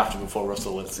was drafted before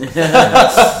Russell Wilson.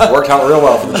 Worked out real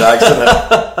well for the Jags, didn't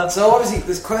it? So obviously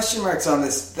there's question marks on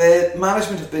this. The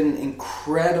management have been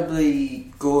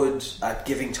incredibly good at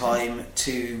giving time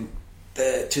to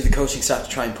the coaching staff to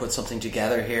try and put something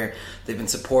together here. They've been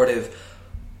supportive.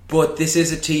 But this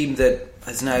is a team that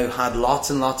has now had lots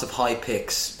and lots of high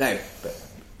picks. Now,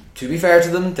 to be fair to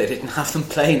them, they didn't have them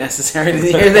play necessarily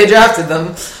the year they drafted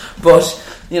them. But,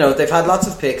 they've had lots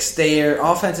of picks. Their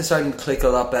offense is starting to click a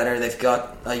lot better. They've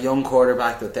got a young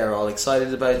quarterback that they're all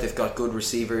excited about. They've got good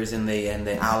receivers in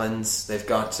the Allens. They've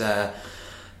got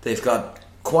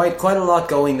quite a lot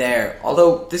going there.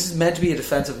 Although this is meant to be a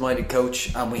defensive-minded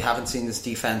coach, and we haven't seen this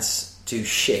defense do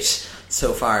shit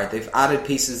so far. They've added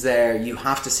pieces there. You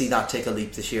have to see that take a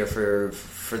leap this year for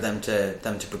them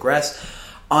to progress.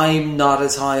 I'm not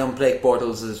as high on Blake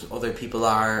Bortles as other people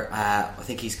are. I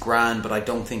think he's grand, but I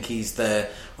don't think he's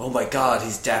oh my god,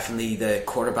 he's definitely the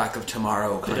quarterback of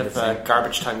tomorrow kind of thing.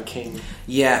 Garbage time king.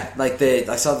 Yeah,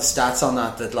 I saw the stats on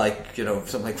that something like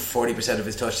 40% of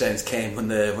his touchdowns came when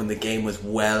the game was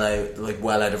well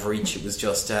out of reach. It was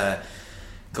just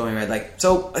going around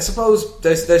so. I suppose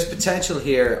there's potential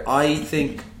here. I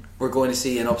think we're going to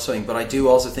see an upswing, but I do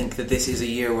also think that this is a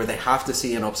year where they have to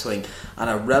see an upswing, and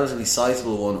a relatively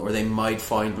sizable one, or they might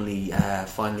finally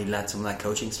let some of that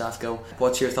coaching staff go.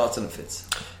 What's your thoughts on it, Fitz?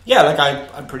 Yeah,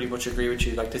 I pretty much agree with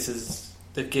you.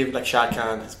 Shad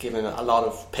Khan has given a lot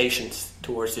of patience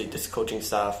towards this coaching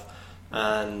staff,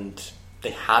 and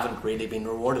they haven't really been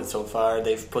rewarded so far.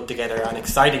 They've put together an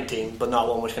exciting team, but not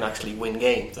one which can actually win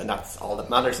games, and that's all that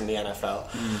matters in the NFL.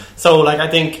 So, I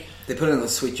think they put in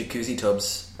those sweet jacuzzi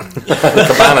tubs.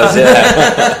 Cabanas,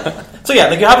 yeah. So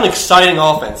yeah, you have an exciting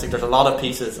offense. There's a lot of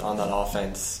pieces on that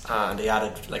offense, and they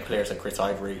added players like Chris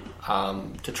Ivory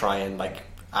to try and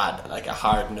add a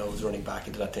hard nosed running back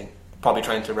into that thing. Probably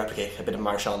trying to replicate a bit of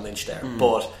Marshawn Lynch there.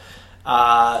 But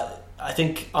I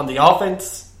think on the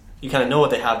offense, you kind of know what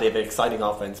they have. They have an exciting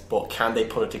offense, but can they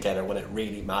put it together when it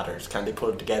really matters? Can they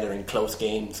put it together in close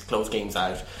games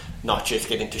out, not just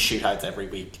get into shootouts every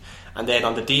week? And then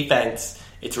on the defense,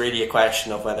 it's really a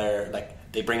question of whether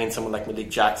they bring in someone like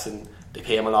Malik Jackson, they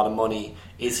pay him a lot of money.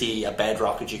 Is he a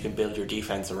bedrock that you can build your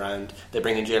defense around? They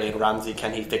bring in Jalen Ramsey.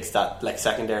 Can he fix that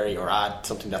secondary, or add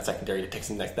something that secondary that takes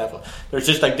the next level? There's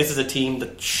just this is a team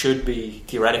that should be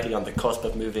theoretically on the cusp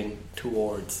of moving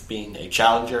towards being a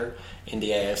challenger in the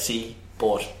AFC.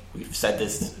 But we've said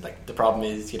this, the problem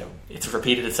is, it's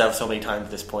repeated itself so many times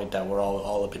at this point that we're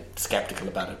all a bit skeptical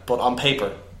about it. But on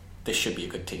paper, this should be a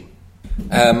good team.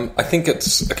 I think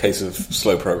it's a case of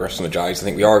slow progress on the Jags. I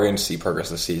think we are going to see progress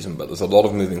this season, but there's a lot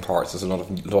of moving parts. There's a lot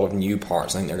of new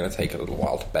parts. I think they're going to take a little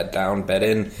while to bed down, bed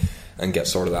in, and get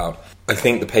sorted out. I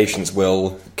think the patience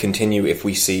will continue if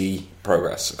we see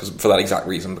progress, for that exact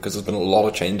reason, because there's been a lot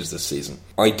of changes this season.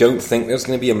 I don't think there's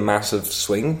going to be a massive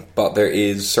swing, but there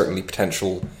is certainly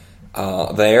potential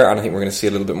there, and I think we're going to see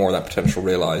a little bit more of that potential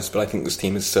realised. But I think this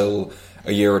team is still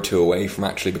a year or two away from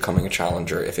actually becoming a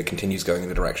challenger if it continues going in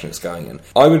the direction it's going in.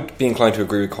 I would be inclined to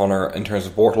agree with Connor in terms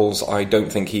of Bortles. I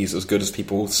don't think he's as good as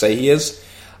people say he is.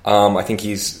 I think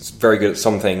he's very good at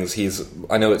some things.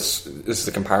 I know this is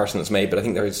a comparison that's made, but I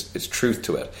think there is truth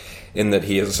to it, in that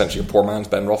he is essentially a poor man's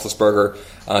Ben Roethlisberger.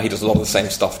 He does a lot of the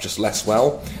same stuff, just less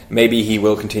well. Maybe he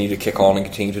will continue to kick on and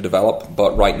continue to develop,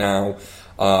 but right now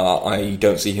I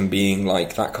don't see him being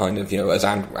like that kind of, as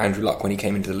Andrew Luck when he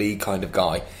came into the league kind of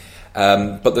guy.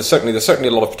 But there's certainly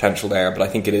a lot of potential there. But I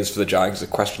think it is for the Jags a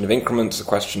question of increments, a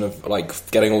question of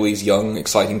like getting all these young,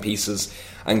 exciting pieces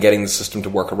and getting the system to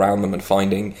work around them and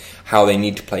finding how they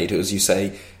need to play to, as you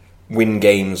say, win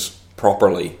games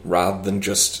properly rather than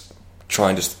just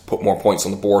trying to put more points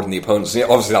on the board than the opponents.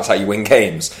 Obviously, that's how you win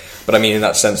games. But I mean, in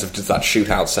that sense of just that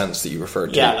shootout sense that you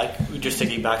referred to. Yeah, like just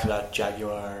thinking back to that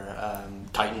Jaguar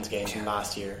Titans game from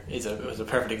last year was a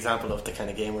perfect example of the kind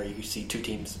of game where you see two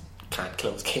teams can't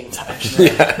close games out.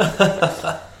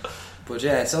 Yeah. But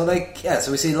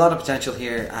so we see a lot of potential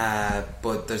here,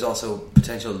 but there's also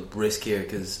potential risk here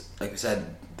because, like we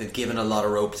said, they've given a lot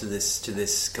of rope to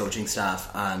this coaching staff,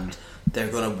 and they're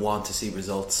going to want to see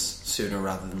results sooner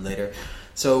rather than later.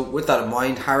 So, with that in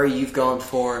mind, Harry, you've gone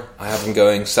for. I have them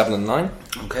going 7-9.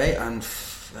 Okay, and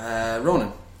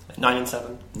Ronan.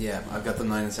 9-7. Yeah, I've got them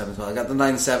 9-7 as well. I got them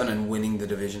 9-7 and winning the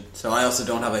division. So I also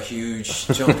don't have a huge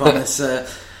jump on this.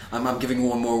 I'm giving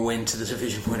one more win to the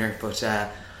division winner, but I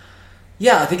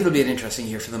think it'll be an interesting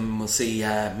year for them. We'll see.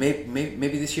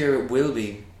 Maybe this year will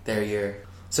be their year.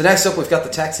 So next up, we've got the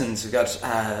Texans. We've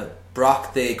got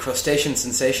Brock, the crustacean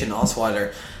sensation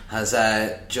Osweiler, has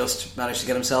just managed to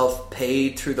get himself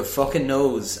paid through the fucking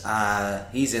nose.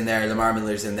 He's in there, Lamar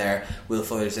Miller's in there, Will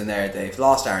Fuller's in there. They've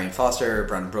lost Arian Foster,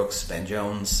 Brandon Brooks, Ben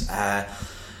Jones.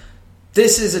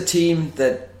 This is a team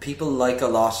that people like a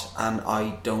lot, and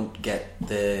I don't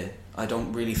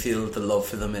really feel the love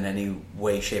for them in any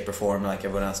way, shape or form like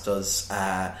everyone else does.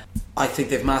 I think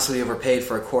they've massively overpaid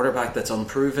for a quarterback that's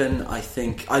unproven. I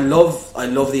love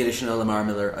the addition of Lamar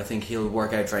Miller. I think he'll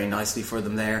work out very nicely for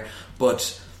them there.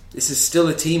 But this is still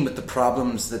a team with the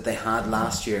problems that they had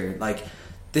last year. Like,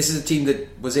 this is a team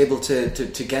that was able to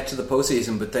get to the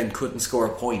postseason, but then couldn't score a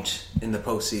point in the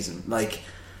postseason. Like,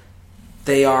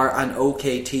 they are an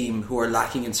okay team who are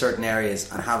lacking in certain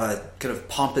areas and have a kind of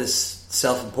pompous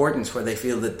self-importance where they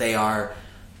feel that they are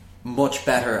much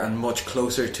better and much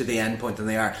closer to the end point than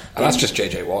they are. And that's just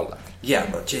JJ Watt. Yeah,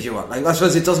 but JJ Watt. Like, I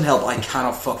suppose it doesn't help. I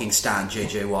cannot fucking stand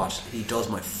JJ Watt. He does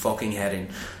my fucking head in.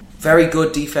 Very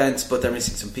good defense, but they're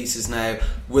missing some pieces now.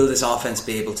 Will this offense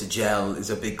be able to gel is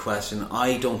a big question.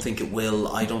 I don't think it will.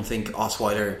 I don't think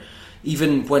Osweiler,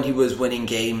 even when he was winning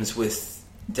games with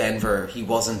Denver, he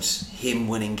wasn't him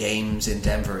winning games in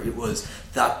Denver. It was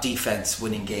that defense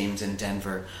winning games in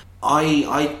Denver.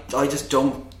 I just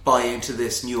don't buy into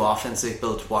this new offense they've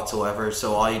built whatsoever,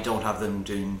 so I don't have them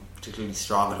doing particularly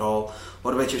strong at all.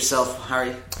 What about yourself,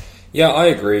 Harry? Yeah, I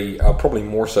agree. Probably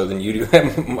more so than you do.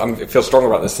 I feel stronger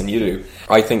about this than you do.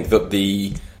 I think that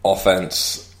the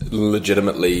offense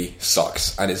legitimately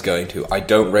sucks and is going to. I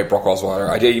don't rate Brock Osweiler.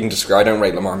 I didn't even disagree. I don't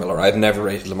rate Lamar Miller. I've never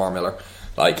rated Lamar Miller.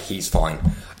 Like, he's fine.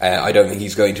 I don't think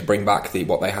he's going to bring back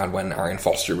what they had when Arian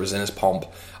Foster was in his pomp.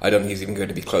 I don't think he's even going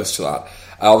to be close to that.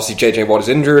 Obviously, JJ Watt is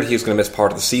injured. He's going to miss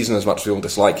part of the season. As much as we all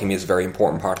dislike him, he is a very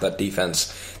important part of that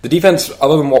defense. The defense,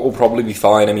 other than Watt, will probably be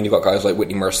fine. I mean, you've got guys like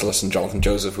Whitney Merciless and Jonathan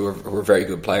Joseph who are very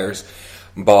good players.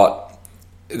 But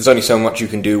there's only so much you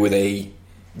can do with a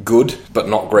good but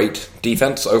not great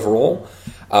defense overall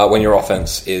when your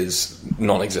offense is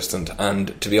non-existent.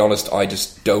 And to be honest, I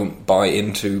just don't buy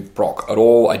into Brock at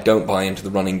all. I don't buy into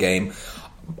the running game.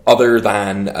 Other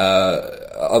than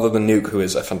Nuke, who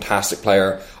is a fantastic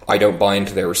player, I don't buy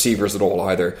into their receivers at all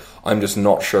either. I'm just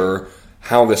not sure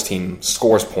how this team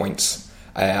scores points.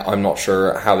 I'm not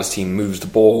sure how this team moves the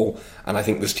ball, and I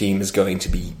think this team is going to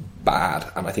be bad,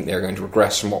 and I think they're going to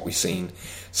regress from what we've seen.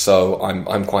 So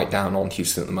I'm quite down on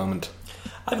Houston at the moment.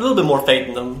 I have a little bit more faith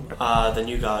in them than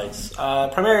you guys,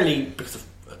 primarily because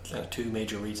of two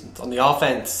major reasons. On the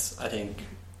offense, I think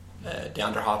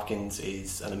DeAndre Hopkins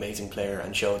is an amazing player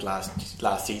and showed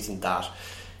last season that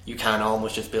you can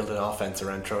almost just build an offense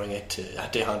around throwing it to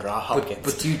DeAndre Hopkins.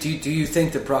 But do you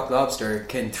think that Brock Lobster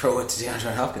can throw it to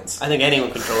DeAndre Hopkins? I think anyone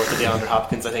can throw it to DeAndre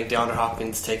Hopkins. I think DeAndre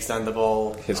Hopkins takes down the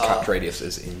ball. His catch radius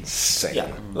is insane.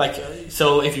 Yeah,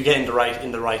 so if you get in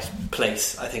the right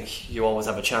place, I think you always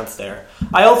have a chance there.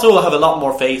 I also have a lot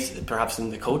more faith, perhaps, in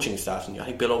the coaching staff. And I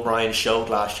think Bill O'Brien showed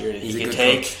last year that he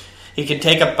can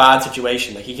take a bad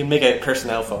situation, like he can make a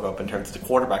personnel fuck up in terms of the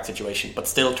quarterback situation, but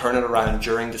still turn it around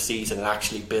during the season and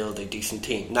actually build a decent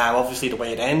team. Now, obviously, the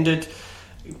way it ended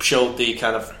showed the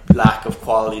kind of lack of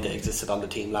quality that existed on the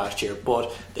team last year,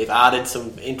 but they've added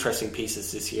some interesting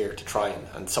pieces this year to try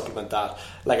and supplement that.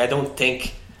 Like, I don't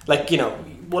think,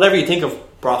 whatever you think of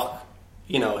Brock,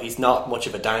 he's not much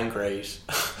of a downgrade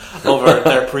over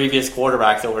their previous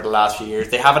quarterbacks over the last few years.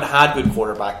 They haven't had good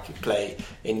quarterback play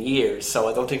in years, so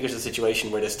I don't think there's a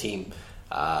situation where this team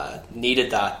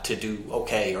needed that to do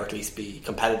okay, or at least be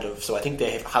competitive. So I think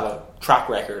they have a track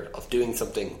record of doing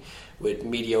something with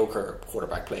mediocre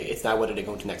quarterback play. It's now whether they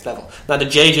go to the next level. Now the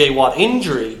JJ Watt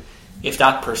injury, if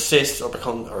that persists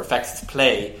or affects his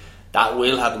play, that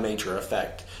will have a major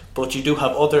effect. But you do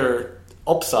have other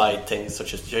upside things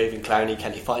such as Jadeveon Clowney.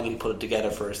 Can he finally put it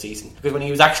together for a season? Because when he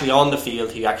was actually on the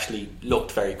field, he actually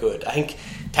looked very good. I think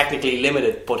technically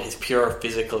limited, but his pure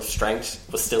physical strength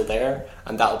was still there,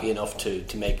 and that'll be enough to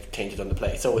make changes on the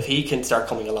play. So if he can start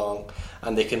coming along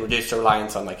and they can reduce their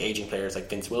reliance on like aging players like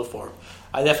Vince Wilfork,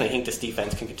 I definitely think this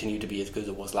defence can continue to be as good as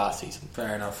it was last season.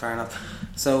 Fair enough.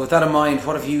 So with that in mind,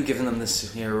 what have you given them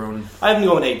this year, Ronan? I have them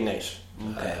going 8-8.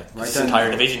 Okay, this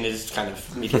entire division is kind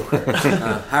of mediocre.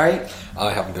 Harry?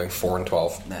 I have them going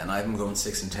 4-12. Yeah, and I have them going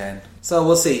 6-10. So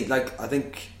we'll see. Like, I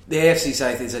think the AFC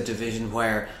South is a division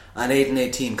where an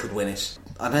 8-8 team could win it.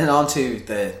 And then on to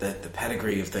the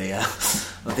pedigree of the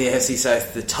AFC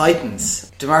South, the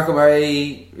Titans. DeMarco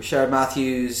Murray, Rashard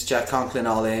Matthews, Jack Conklin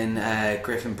all in,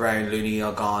 Griffin Brown, Looney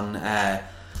all gone.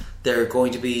 They're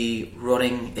going to be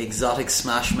running Exotic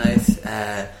Smash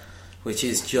Mouth, which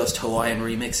is just Hawaiian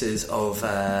remixes of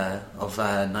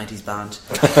 90s band.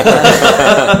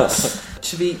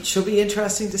 Should be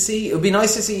interesting to see. It would be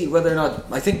nice to see whether or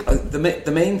not. I think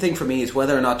the main thing for me is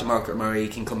whether or not DeMarco Murray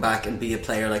can come back and be a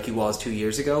player like he was 2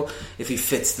 years ago, if he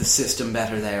fits the system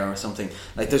better there or something.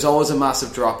 Like, there's always a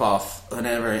massive drop off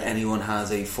whenever anyone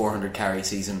has a 400 carry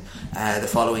season the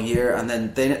following year, and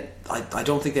then I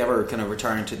don't think they ever kind of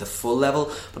return to the full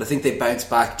level, but I think they bounce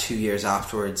back 2 years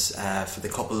afterwards for the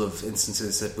couple of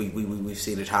instances that we've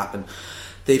seen it happen.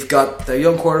 They've got their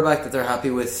young quarterback that they're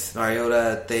happy with,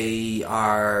 Mariota. They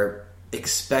are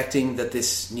expecting that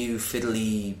this new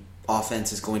fiddly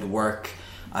offense is going to work.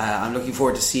 I'm looking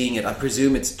forward to seeing it. I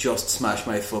presume it's just smash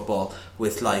mouth football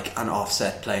with like an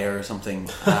offset player or something.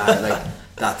 Like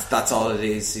that's all it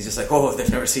is. He's just like, oh,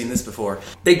 they've never seen this before.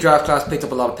 Big draft class, picked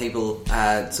up a lot of people,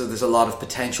 so there's a lot of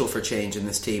potential for change in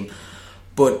this team.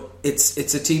 But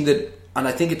it's a team that, and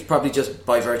I think it's probably just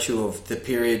by virtue of the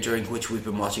period during which we've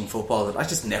been watching football, that I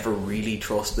just never really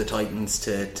trust the Titans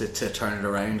to turn it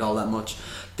around all that much.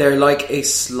 They're like a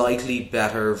slightly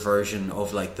better version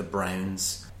of like the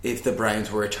Browns, if the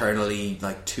Browns were eternally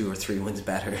like 2 or 3 wins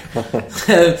better.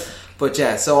 But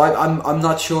yeah, so I'm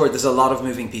not sure. There's a lot of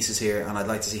moving pieces here, and I'd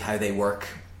like to see how they work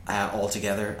all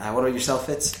together. What about yourself,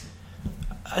 Fitz?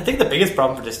 I think the biggest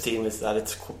problem for this team is that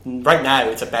it's right now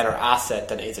it's a better asset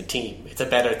than it is a team. It's a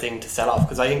better thing to sell off,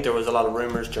 because I think there was a lot of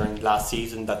rumours during last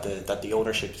season that the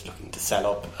ownership is looking to sell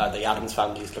up, the Adams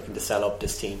family is looking to sell up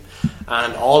this team,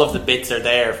 and all of the bits are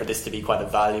there for this to be quite a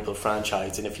valuable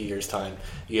franchise in a few years' time.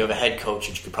 You have a head coach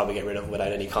which you could probably get rid of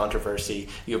without any controversy.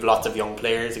 You have lots of young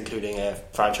players, including a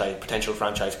potential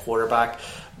franchise quarterback.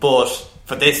 But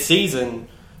for this season,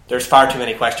 there's far too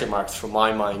many question marks from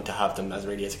my mind to have them as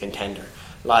really as a contender.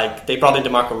 Like, they brought in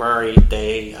DeMarco Murray,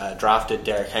 they drafted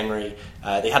Derrick Henry,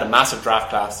 they had a massive draft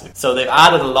class, so they've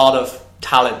added a lot of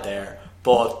talent there.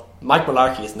 But Mike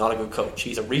Mularkey is not a good coach.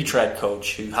 He's a retread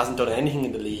coach who hasn't done anything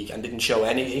in the league and didn't show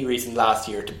any reason last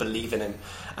year to believe in him,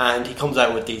 and he comes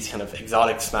out with these kind of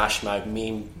exotic smash mouth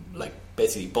meme, like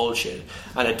basically bullshit,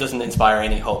 and it doesn't inspire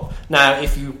any hope. Now,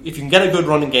 if you can get a good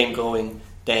running game going,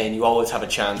 then you always have a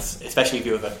chance, especially if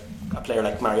you have a player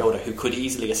like Mariota who could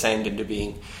easily ascend into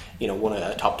being,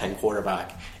 a top 10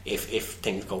 quarterback if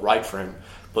things go right for him.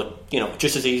 But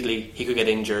just as easily he could get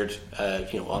injured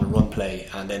on a run play,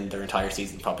 and then their entire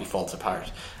season probably falls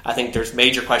apart. I think there's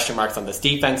major question marks on this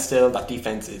defense still. That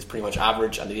defense is pretty much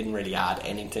average, and they didn't really add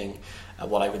anything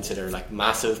what I consider like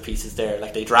massive pieces there.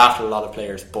 Like, they drafted a lot of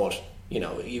players, but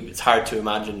it's hard to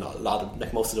imagine a lot of,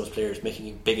 like, most of those players making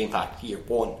a big impact year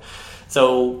one.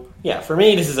 So yeah, for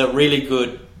me this is a really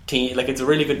good team. Like, it's a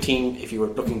really good team if you were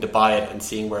looking to buy it and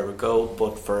seeing where it would go,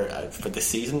 but for this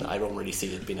season I don't really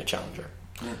see it being a challenger.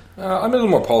 I'm a little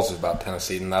more positive about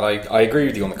Tennessee than that. I agree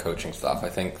with you on the coaching stuff. I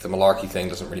think the Mularkey thing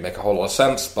doesn't really make a whole lot of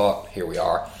sense, but here we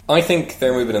are. I think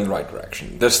they're moving in the right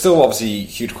direction. There's still obviously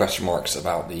huge question marks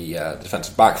about the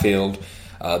defensive backfield.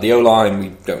 The O-line, we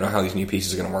don't know how these new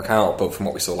pieces are going to work out, but from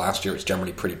what we saw last year, it's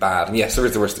generally pretty bad. And yes, there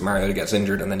is the risk that Mariota gets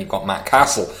injured, and then you've got Matt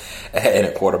Castle in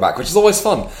at quarterback, which is always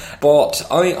fun. But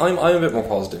I'm a bit more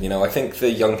positive. I think the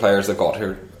young players they've got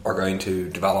here are going to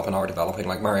develop and are developing,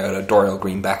 like Mariota, Dorial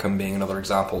Green-Beckham being another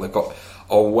example. They've got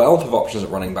a wealth of options at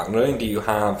running back. Not only do you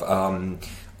have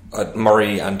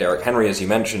Murray and Derrick Henry, as you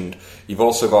mentioned, you've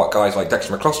also got guys like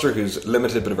Dexter McCluster, who's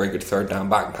limited but a very good third down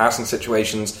back in passing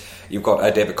situations. You've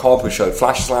got David Cobb, who showed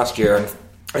flashes last year, and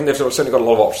I think they've certainly got a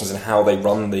lot of options in how they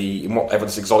run in whatever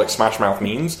this exotic smash mouth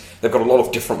means. They've got a lot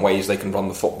of different ways they can run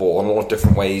the football and a lot of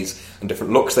different ways and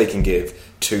different looks they can give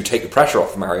to take the pressure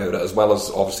off of Mariota, as well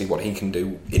as obviously what he can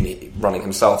do in running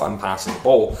himself and passing the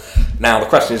ball. Now the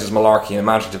question is Mularkey an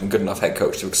imaginative and good enough head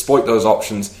coach to exploit those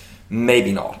options?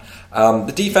 Maybe not.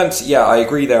 The defence, yeah, I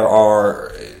agree there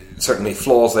are certainly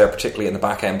flaws there, particularly in the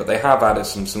back end, but they have added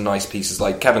some nice pieces.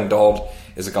 Like Kevin Dodd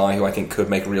is a guy who I think could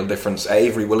make a real difference.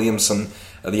 Avery Williamson,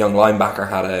 the young linebacker,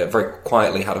 had a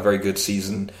very good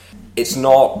season. It's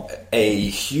not a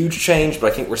huge change,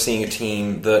 but I think we're seeing a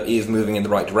team that is moving in the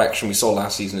right direction. We saw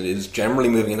last season it is generally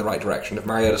moving in the right direction. If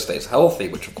Mariota stays healthy,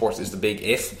 which of course is the big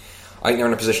if, I think they're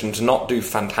in a position to not do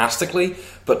fantastically,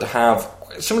 but to have,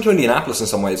 similar to Indianapolis in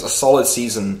some ways, a solid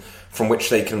season from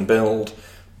which they can build,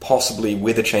 possibly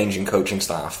with a change in coaching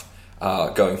staff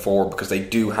going forward, because they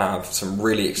do have some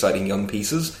really exciting young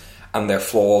pieces and their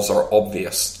flaws are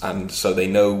obvious, and so they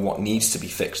know what needs to be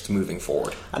fixed moving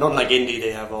forward. And unlike Indy,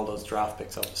 they have all those draft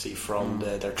picks obviously from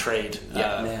their trade for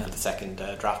the second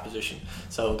draft position.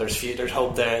 So there's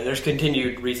hope there. There's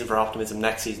continued reason for optimism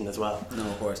next season as well. No,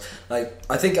 of course. Like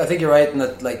I think you're right in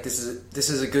that. Like this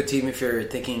is a good team if you're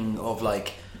thinking of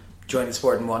like joining the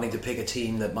sport and wanting to pick a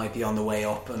team that might be on the way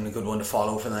up and a good one to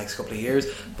follow for the next couple of years,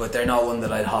 but they're not one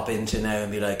that I'd hop into now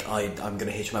and be like, I'm going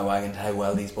to hitch my wagon to how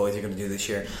well these boys are going to do this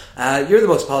year. You're the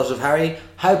most positive, Harry.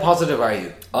 How positive are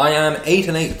you? I am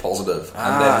 8-8 positive,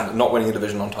 and then not winning the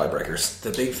division on tiebreakers.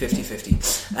 The big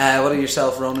 50-50. What are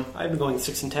yourself, Ronan? I've been going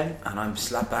 6-10, and I'm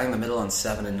slap bang in the middle on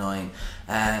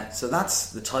 7-9. So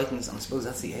that's the Titans, and I suppose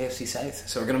that's the AFC South.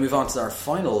 So we're going to move on to our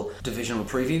final divisional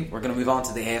preview. We're going to move on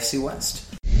to the AFC West.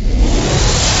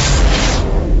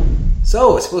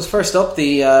 So, I suppose first up,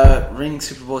 the reigning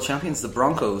Super Bowl champions, the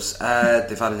Broncos.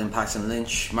 They've added in Paxton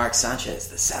Lynch, Mark Sanchez,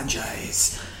 the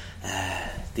Sanchez,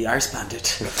 the Arse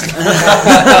Bandit. You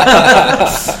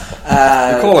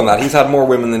call him that. He's had more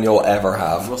women than you'll ever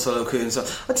have. Russell Okung. So,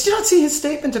 did you not see his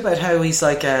statement about how he's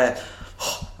like,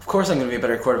 of course I'm going to be a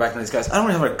better quarterback than these guys. I don't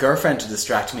want to have a girlfriend to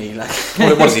distract me. Like,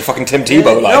 what is he, fucking Tim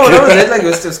Tebow? Like? No, that was it. Like,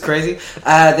 it was crazy.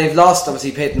 They've lost,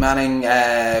 obviously, Peyton Manning,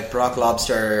 Brock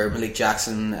Lobster, Malik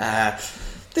Jackson.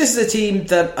 This is a team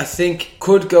that I think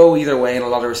could go either way in a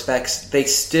lot of respects. They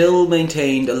still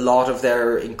maintained a lot of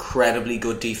their incredibly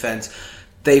good defense.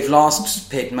 They've lost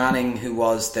Peyton Manning, who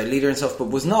was their leader and stuff, but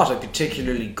was not a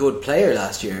particularly good player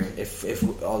last year, if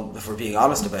we're being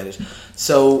honest about it.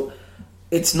 So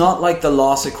it's not like the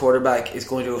loss at quarterback is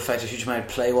going to affect a huge amount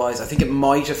play-wise. I think it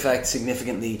might affect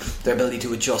significantly their ability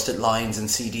to adjust at lines and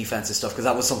see defensive stuff, because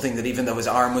that was something that even though his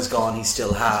arm was gone, he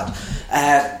still had.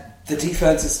 The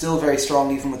defense is still very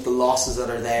strong, even with the losses that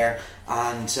are there,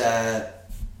 and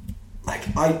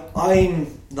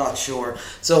I'm not sure.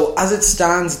 So as it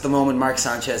stands at the moment, Mark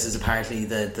Sanchez is apparently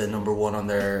the number one on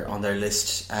their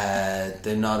list.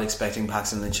 They're not expecting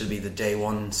Paxton Lynch to be the day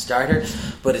one starter,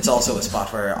 but it's also a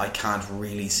spot where I can't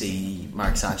really see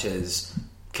Mark Sanchez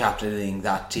captaining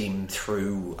that team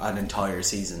through an entire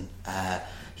season.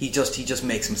 He just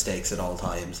makes mistakes at all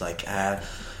times.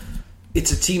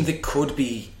 It's a team that could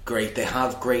be great. They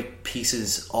have great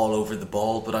pieces all over the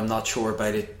ball, but I'm not sure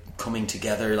about it coming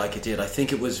together like it did. I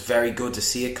think it was very good to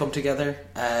see it come together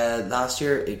last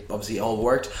year. It obviously all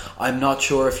worked. I'm not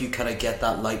sure if you kind of get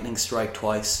that lightning strike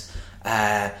twice.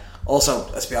 Also,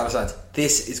 let's be honest, lads,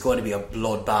 this is going to be a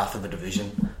bloodbath of a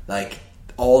division. Like,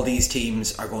 all these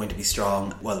teams are going to be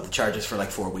strong. Well, the Chargers for like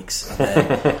 4 weeks,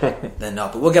 and then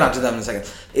not. But we'll get onto them in a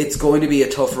second. It's going to be a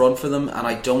tough run for them, and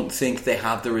I don't think they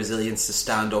have the resilience to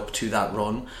stand up to that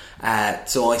run.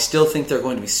 So I still think they're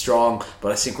going to be strong,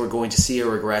 but I think we're going to see a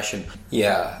regression.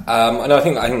 Yeah, and I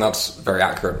think that's very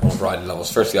accurate on a variety of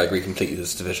levels. Firstly, I agree completely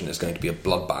this division is going to be a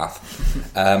bloodbath.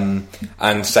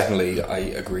 And secondly, I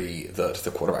agree that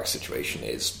the quarterback situation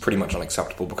is pretty much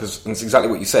unacceptable, because it's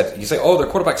exactly what you said. You say, their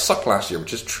quarterback sucked last year,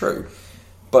 which is true.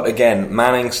 But again,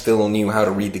 Manning still knew how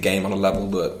to read the game on a level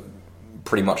that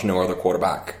pretty much no other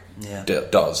quarterback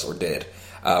does or did.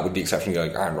 With the exception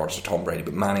of Aaron Rodgers or Tom Brady,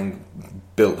 but Manning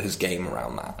built his game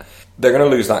around that. They're going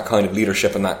to lose that kind of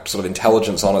leadership and that sort of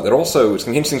intelligence on it. It's going to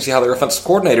be interesting to see how their offensive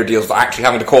coordinator deals with actually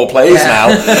having to call plays now.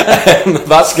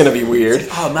 That's going to be weird.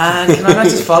 Oh man, can I not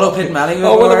just follow Peyton Manning?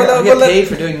 We'll get paid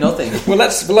for doing nothing. We'll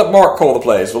let Mark call the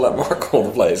plays.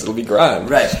 It'll be grand.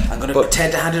 Right, I'm going to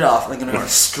pretend to hand it off. I'm going to go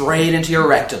straight into your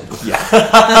rectum.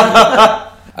 Yeah.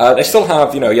 They still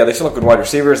have, they still have good wide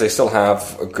receivers. They still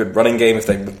have a good running game if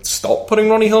they would stop putting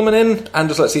Ronnie Hillman in and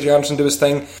just let CJ Anderson do his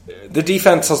thing. The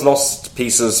defense has lost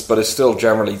pieces, but is still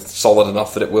generally solid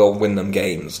enough that it will win them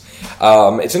games.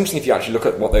 It's interesting if you actually look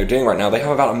at what they're doing right now. They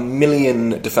have about 1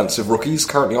 million defensive rookies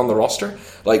currently on the roster.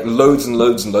 Like loads and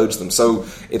loads and loads of them. So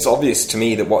it's obvious to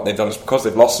me that what they've done is because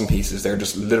they've lost some pieces, they're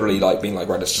just literally like being like,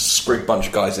 right, let's just scrape a bunch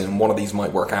of guys in and one of these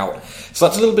might work out. So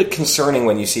that's a little bit concerning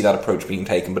when you see that approach being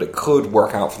taken, but it could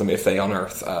work out for them if they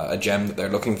unearth a gem that they're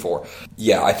looking for.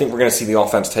 Yeah, I think we're going to see the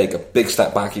offense take a big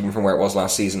step back even from where it was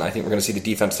last season. I think we're going to see the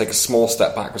defense take a small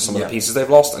step back with some of the pieces they've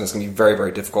lost, and it's going to be very,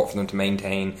 very difficult for them to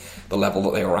maintain the level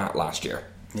that they were at last year.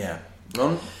 Yeah.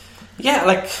 Ron? Yeah,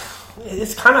 like,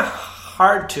 it's kind of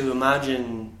hard to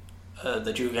imagine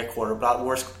that you get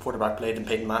worse quarterback play than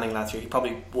Peyton Manning last year. He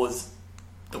probably was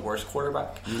the worst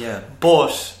quarterback. Yeah.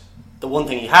 But the one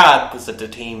thing he had was that the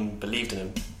team believed in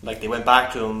him. Like, they went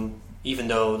back to him, even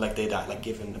though like they'd like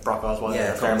given Brock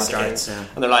Osweiler a fair amount of games. Yeah.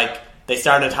 And they're like, they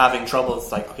started having trouble.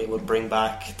 It's like, okay, we'll bring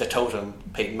back the totem,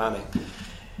 Peyton Manning.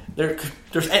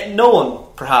 There's no one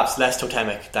perhaps less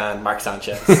totemic than Mark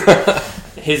Sanchez.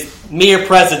 His mere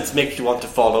presence makes you want to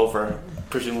fall over,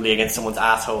 presumably against someone's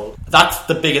asshole. That's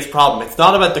the biggest problem. It's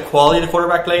not about the quality of the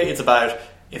quarterback play, it's about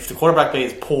if the quarterback play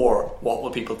is poor, what will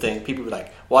people think? People will be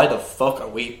like, why the fuck are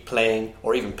we playing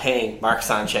or even paying Mark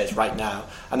Sanchez right now?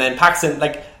 And then Paxton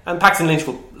Lynch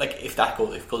will, like, if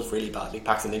it goes really badly,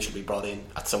 Paxton Lynch will be brought in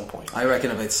at some point. I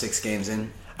reckon about 6 games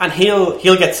in. And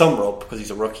he'll get some rub because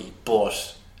he's a rookie,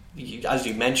 but as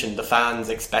you mentioned, the fans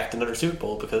expect another Super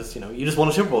Bowl because, you know, you just won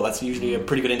a Super Bowl. That's usually a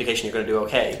pretty good indication you're going to do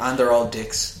okay. And they're all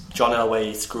dicks. John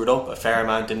Elway screwed up a fair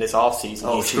amount in this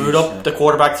offseason. He screwed up the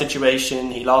quarterback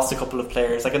situation. He lost a couple of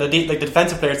players. Like the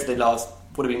defensive players that they lost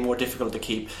would have been more difficult to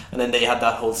keep. And then they had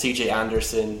that whole CJ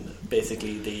Anderson,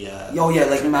 basically the...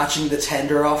 like matching the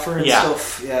tender offer and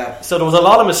stuff. Yeah. So there was a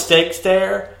lot of mistakes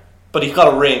there, but he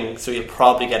got a ring, so he'll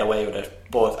probably get away with it.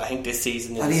 But I think this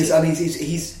season he's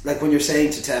like, when you're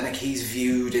saying totemic, he's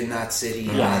viewed in that city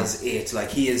as it. Like,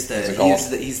 he's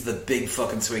the big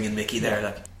fucking swinging Mickey there.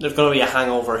 Like, there's going to be a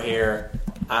hangover here,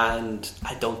 and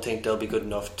I don't think they'll be good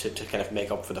enough to kind of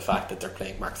make up for the fact that they're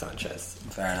playing Mark Sanchez.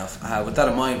 Fair enough. With that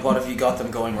in mind, what have you got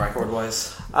them going record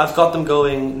wise? I've got them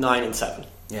going 9-7.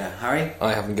 Yeah, Harry?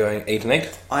 I have them going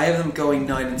 8-8. I have them going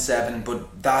 9-7,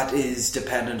 but that is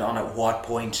dependent on at what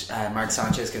point Mark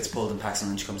Sanchez gets pulled and Paxton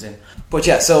Lynch comes in. But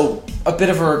yeah, so a bit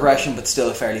of a regression, but still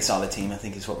a fairly solid team, I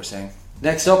think is what we're saying.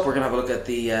 Next up, we're going to have a look at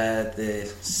the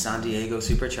San Diego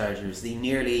Superchargers, the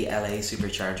nearly LA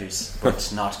Superchargers,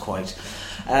 but not quite.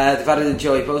 They've added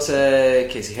Joey Bosa,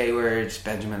 Casey Hayward,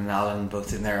 Benjamin and Allen,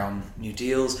 both in there on new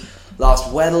deals.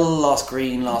 Lost Weddle, lost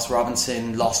Green, lost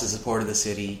Robinson, lost the support of the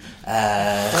city.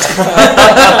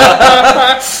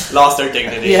 Lost their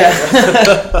dignity. Yeah.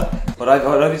 But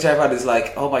what I'd be terrified is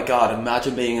like, oh my god,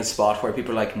 imagine being in a spot where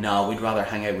people are like, no, we'd rather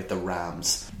hang out with the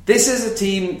Rams. This is a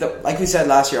team that, like we said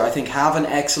last year, I think have an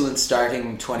excellent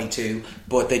starting 22,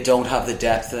 but they don't have the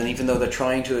depth, and even though they're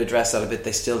trying to address that a bit,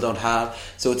 they still don't have.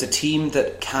 So it's a team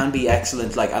that can be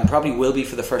excellent, like, and probably will be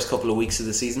for the first couple of weeks of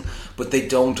the season, but they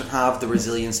don't have the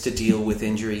resilience to deal with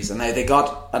injuries. And they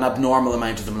got an abnormal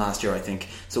amount of them last year, I think,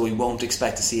 so we won't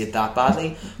expect to see it that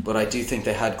badly, but I do think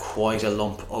they had quite a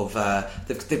lump of...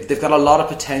 They've got a lot of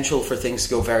potential for things to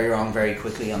go very wrong very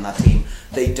quickly on that team.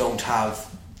 They don't have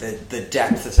the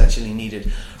depth essentially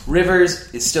needed.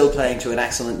 Rivers is still playing to an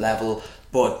excellent level,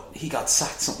 but he got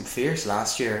sacked something fierce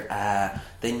last year.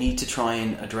 They need to try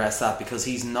and address that because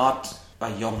he's not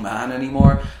a young man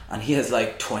anymore, and he has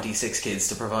like 26 kids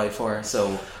to provide for.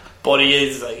 So, but he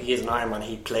is an Iron Man.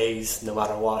 He plays no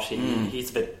matter what.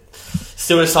 He's a bit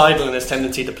suicidal in his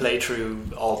tendency to play through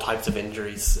all types of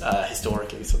injuries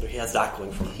historically, so he has that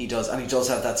going for him. He does, and he does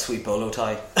have that sweet bolo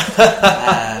tie.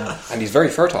 And he's very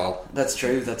fertile. That's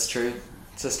true. It's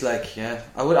just like, yeah,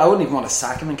 I wouldn't even want to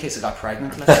sack him in case I got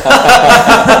pregnant. Like.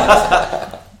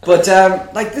 But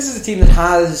like, this is a team that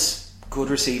has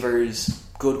good receivers,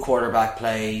 good quarterback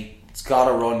play. It's got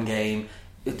a run game.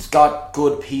 It's got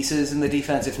good pieces in the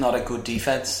defense, if not a good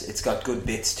defense. It's got good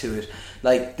bits to it.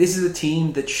 Like, this is a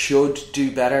team that should do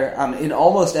better, and in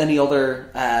almost any other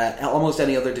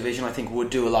division, I think would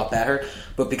do a lot better.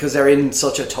 But because they're in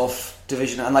such a tough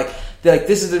division, and like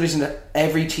this is a division that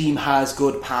every team has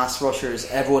good pass rushers,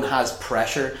 everyone has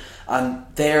pressure, and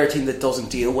they're a team that doesn't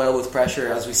deal well with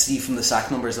pressure, as we see from the sack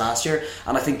numbers last year.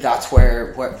 And I think that's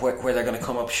where they're going to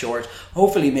come up short.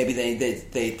 Hopefully, maybe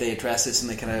they address this and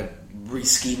they kind of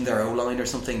re-scheme their O-line or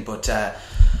something. But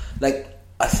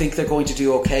I think they're going to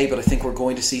do okay, but I think we're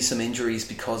going to see some injuries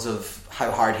because of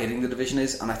how hard hitting the division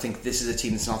is, and I think this is a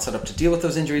team that's not set up to deal with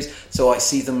those injuries. So I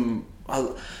see them.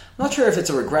 Not sure if it's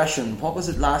a regression. What was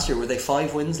it last year? Were they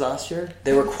 5 wins last year?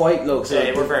 They were quite low. So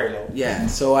they were very low. Yeah.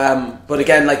 So, but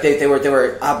again, like they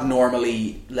were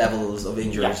abnormally levels of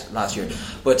injuries last year.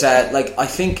 But I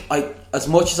think as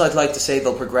much as I'd like to say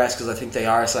they'll progress because I think they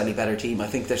are a slightly better team, I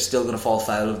think they're still going to fall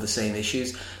foul of the same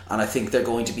issues, and I think they're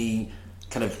going to be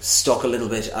kind of stuck a little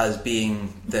bit as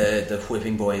being the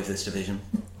whipping boy of this division.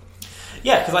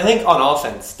 Yeah, because I think on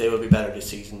offense they will be better this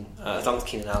season as long as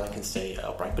Keenan Allen can stay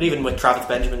upright. But even with Travis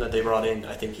Benjamin that they brought in,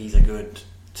 I think he's a good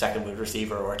second wide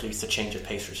receiver, or at least a change of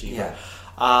pace receiver. Yeah.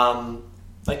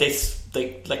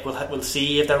 We'll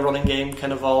see if their running game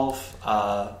can evolve.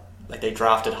 They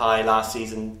drafted high last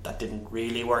season, that didn't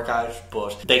really work out,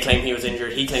 but they claim he was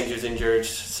injured. He claimed he was injured,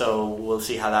 so we'll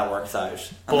see how that works out.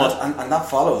 And that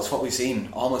follows what we've seen.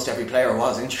 Almost every player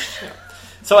was injured. Yeah.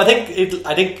 So I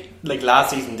think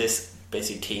last season this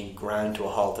basically team ground to a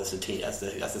halt as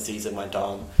the season went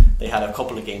on. They had a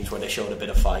couple of games where they showed a bit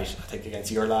of fight. I think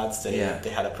against your lads, they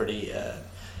had a pretty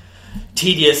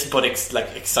tedious but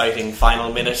exciting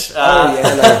final minute.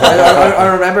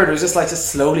 I remember it was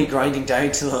just slowly grinding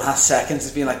down to the last seconds,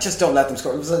 just being like, just don't let them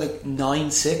score. It was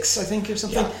 9-6, I think, or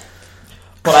something. Yeah.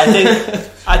 But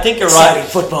I think you're right.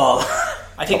 Football.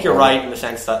 I think you're right in the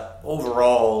sense that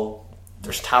overall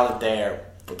there's talent there,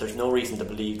 but there's no reason to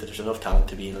believe that there's enough talent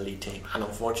to be an elite team, and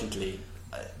unfortunately,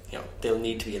 they'll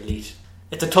need to be elite.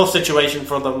 It's a tough situation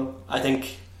for them. I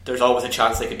think there's always a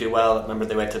chance they could do well. Remember,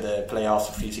 they went to the playoffs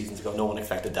a few seasons ago. No one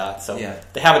expected that, so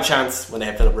they have a chance when they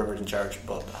have Philip Rivers in charge.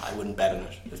 But I wouldn't bet on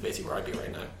it. It's basically where I'd be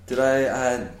right now. Did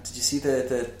you see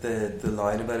the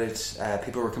line about it?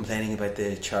 People were complaining about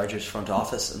the Chargers front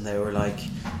office, and they were like,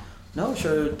 no,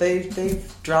 sure.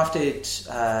 They've drafted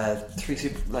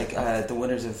the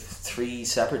winners of 3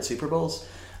 separate Super Bowls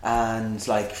and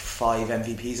 5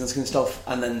 MVPs and kind of stuff.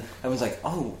 And then everyone's like,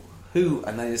 oh, who?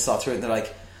 And then you just saw through it, and they're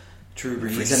like, Drew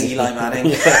Brees and Eli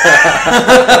Manning.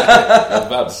 I was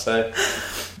about to say,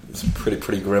 it's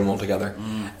pretty grim altogether.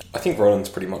 I think Ronan's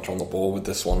pretty much on the ball with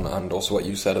this one, and also what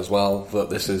you said as well, that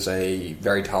this is a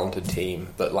very talented team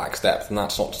that lacks depth, and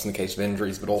that's not just in the case of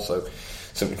injuries, but also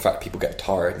simply in fact people get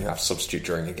tired and you have to substitute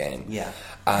during a game. Yeah.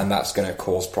 And that's going to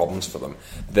cause problems for them.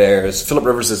 There's Philip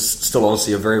Rivers is still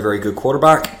obviously a very, very good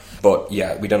quarterback, but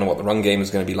yeah, we don't know what the run game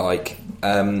is going to be like.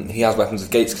 He has weapons.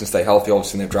 If Gates can stay healthy,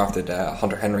 obviously they've drafted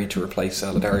Hunter Henry to replace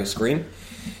Ladarius Green.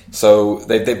 So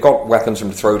they've got weapons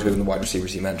from to throw to in the wide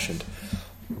receivers you mentioned.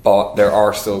 But there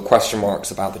are still question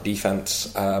marks about the defense.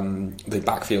 The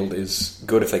backfield is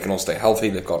good if they can all stay healthy.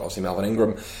 They've got obviously Melvin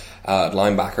Ingram,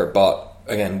 linebacker, but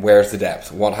again, where's the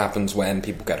depth? What happens when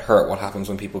people get hurt? What happens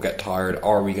when people get tired?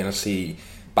 Are we going to see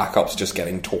backups just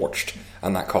getting torched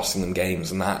and that costing them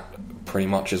games? And that pretty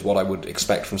much is what I would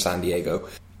expect from San Diego.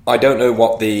 I don't know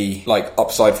what the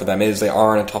upside for them is. They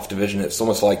are in a tough division. It's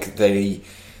almost like they're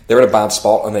in a bad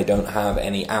spot and they don't have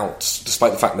any outs,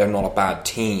 despite the fact they're not a bad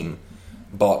team.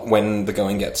 But when the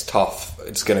going gets tough,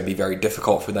 it's going to be very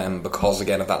difficult for them because,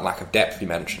 again, of that lack of depth you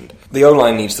mentioned. The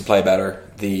O-line needs to play better,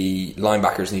 the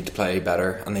linebackers need to play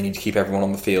better, and they need to keep everyone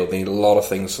on the field. They need a lot of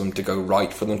things for them to go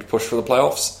right for them to push for the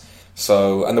playoffs.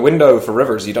 So, and the window for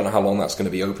Rivers, you don't know how long that's going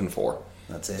to be open for.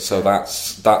 That's it. So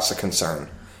that's a concern.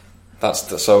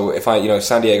 So if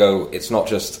San Diego, it's not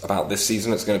just about this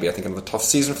season, it's going to be, I think, another tough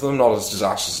season for them, not as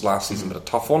disastrous as last season, but a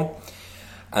tough one.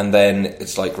 And then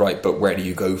it's right, but where do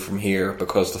you go from here?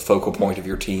 Because the focal point of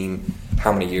your team,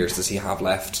 how many years does he have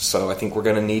left? So I think we're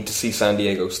going to need to see San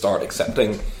Diego start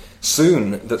accepting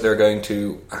soon that they're going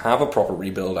to have a proper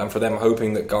rebuild, and for them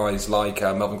hoping that guys like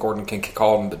Melvin Gordon can kick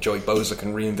on, that Joey Bosa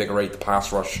can reinvigorate the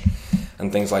pass rush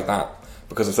and things like that.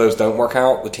 Because if those don't work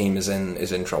out, the team is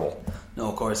in trouble. No,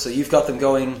 of course. So you've got them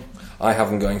going... I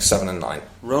have them going 7-9.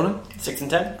 Ronan?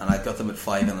 6-10. And I've got them at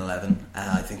 5-11.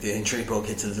 I think the injury bug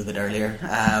hits a little bit earlier.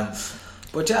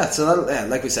 But yeah, so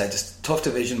like we said, just tough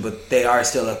division, but they are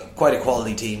still quite a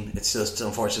quality team. It's just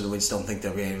unfortunate we just don't think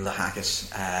they'll be able to hack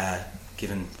it,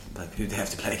 given who they have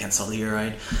to play against all the year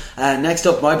round. Next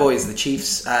up, my boys, the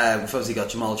Chiefs. We've obviously got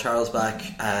Jamal Charles back,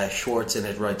 Schwartz in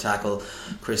at right tackle,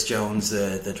 Chris Jones,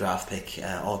 the draft pick,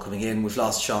 all coming in. We've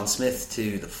lost Sean Smith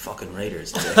to the fucking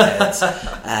Raiders.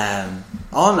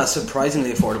 On a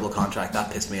surprisingly affordable contract.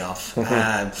 That pissed me off.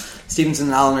 Stevenson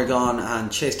and Allen are gone,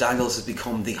 and Chase Daniels has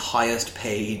become the highest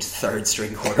paid third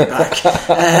string quarterback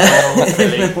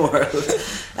in the world.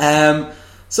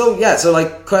 So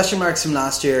question marks from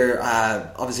last year.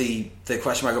 Obviously the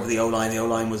question mark over the O-line. The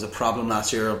O-line was a problem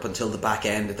last year up until the back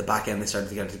end. At the back end, they started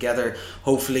to get it together.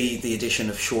 Hopefully, the addition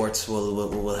of Schwartz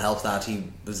will help that. He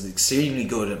was extremely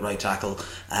good at right tackle,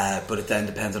 but it then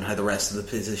depends on how the rest of the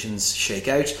positions shake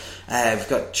out. We've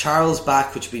got Charles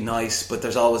back, which would be nice, but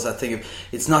there's always that thing of,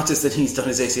 it's not just that he's done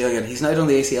his ACL again, he's now done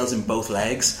the ACLs in both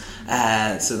legs,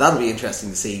 so that'll be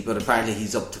interesting to see, but apparently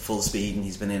he's up to full speed and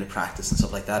he's been in a practice and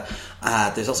stuff like that.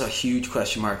 There's also a huge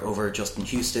question mark over Justin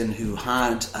Houston, who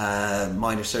had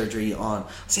minor surgery on, I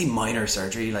say minor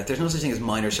surgery, like there's no such thing as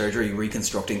minor surgery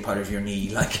reconstructing part of your knee,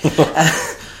 like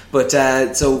but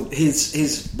so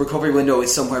his recovery window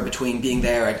is somewhere between being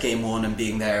there at game 1 and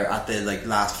being there at the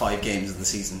last 5 games of the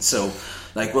season. So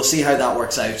we'll see how that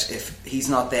works out. If he's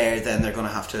not there, then they're going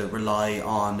to have to rely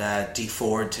on Dee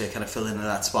Ford to kind of fill in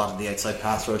that spot in the outside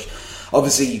pass rush.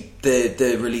 Obviously,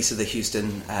 the release of the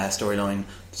Houston storyline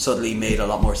suddenly made a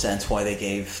lot more sense why they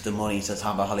gave the money to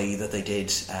Tamba Hali that they did,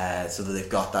 so that they've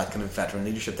got that kind of veteran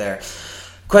leadership there.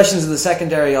 Questions in the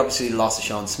secondary, obviously lost to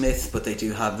Sean Smith, but they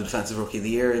do have the Defensive Rookie of the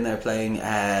Year in there playing.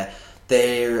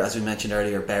 There, as we mentioned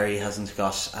earlier, Berry hasn't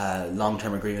got a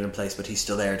long-term agreement in place, but he's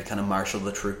still there to kind of marshal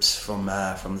the troops from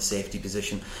the safety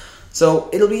position. So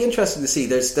it'll be interesting to see.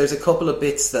 There's a couple of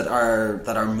bits that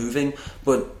are moving,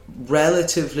 but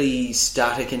relatively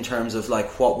static in terms of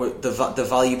what were the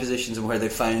value positions and where they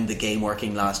found the game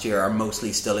working last year are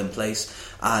mostly still in place,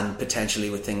 and potentially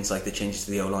with things like the changes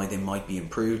to the O-line they might be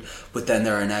improved. But then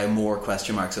there are now more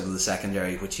question marks over the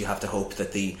secondary, which you have to hope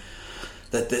that the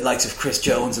likes of Chris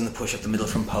Jones and the push up the middle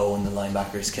from Poe and the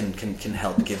linebackers can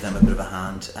help give them a bit of a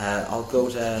hand. I'll go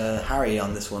to Harry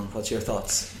on this one. What's your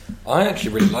thoughts? I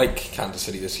actually really like Kansas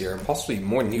City this year, and possibly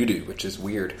more than you do, which is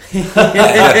weird. He's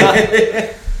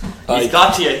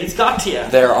got to you.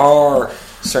 There are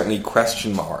certainly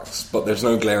question marks, but there's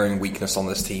no glaring weakness on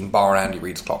this team, bar Andy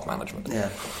Reid's clock management. Yeah.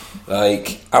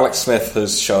 Alex Smith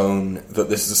has shown that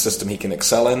this is a system he can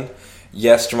excel in.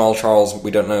 Yes, Jamal Charles,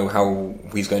 we don't know how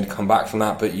he's going to come back from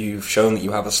that, but you've shown that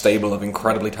you have a stable of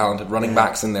incredibly talented running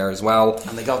backs in there as well.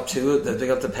 And they got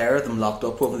the pair of them locked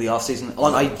up over the offseason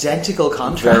on identical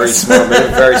contracts.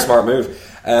 Very smart move.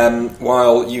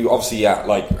 While you obviously,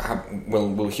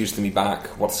 will Houston be back?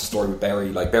 What's the story with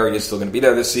Berry? Berry is still going to be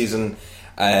there this season.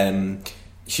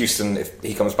 Houston, if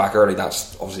he comes back early,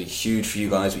 that's obviously huge for you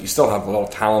guys, but you still have a lot of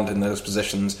talent in those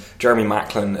positions. Jeremy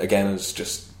Maclin, again, is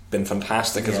just been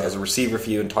fantastic as a receiver for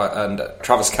you, and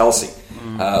Travis Kelce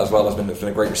as well has been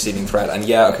a great receiving threat. And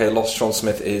lost Sean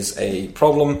Smith is a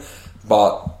problem,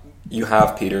 but you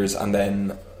have Peters, and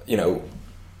then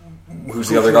who's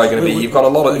the other guy going to be? You've got a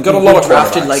lot of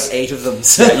drafted quarterbacks. 8 of them.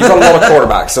 Yeah, you've got a lot of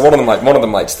quarterbacks, so one of them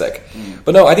might stick.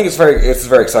 But no, I think it's a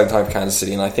very exciting time for Kansas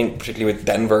City, and I think particularly with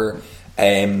Denver,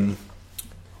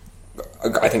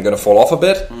 I think going to fall off a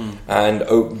bit,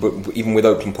 but even with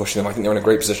Oakland pushing them, I think they're in a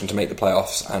great position to make the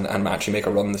playoffs and actually make a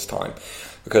run this time,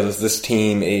 because this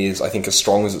team is, I think, as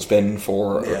strong as it's been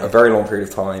for a very long period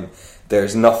of time.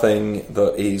 There's nothing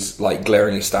that is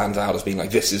glaringly stands out as being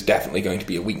this is definitely going to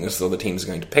be a weakness that other teams are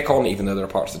going to pick on, even though there are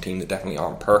parts of the team that definitely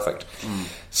aren't perfect.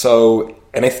 So,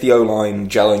 and if the O-line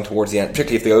gelling towards the end,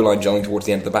 particularly if the O-line gelling towards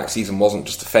the end of the back season wasn't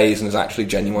just a phase and is actually a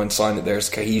genuine sign that there's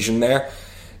cohesion there,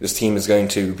 this team is going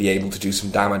to be able to do some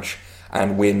damage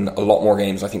and win a lot more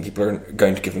games. I think people are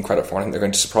going to give them credit for it. I think they're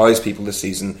going to surprise people this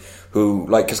season who,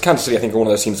 because Kansas City, I think, are one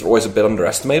of those teams that are always a bit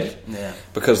underestimated. Yeah.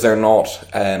 Because they're not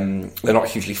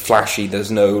hugely flashy. There's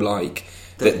no,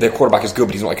 their quarterback is good,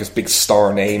 but he's not this big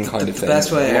star name kind of thing. The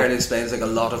best way I heard it explained is a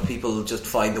lot of people just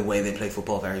find the way they play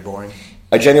football very boring.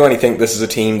 I genuinely think this is a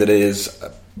team that is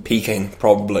peaking,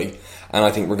 probably. And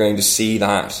I think we're going to see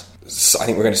that. I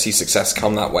think we're going to see success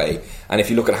come that way. And if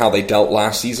you look at how they dealt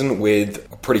last season with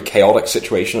a pretty chaotic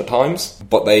situation at times,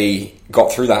 but they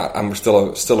got through that and were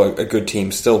still a good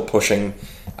team, still pushing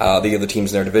the other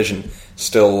teams in their division,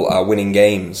 still winning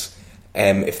games.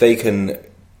 If they can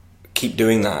keep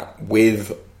doing that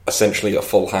with essentially a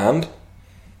full hand,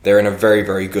 they're in a very,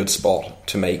 very good spot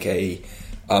to make a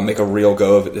real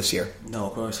go of it this year. No,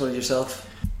 of course. What did yourself?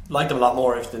 Like them a lot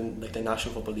more if the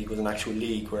National Football League was an actual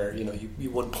league where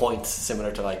you won points similar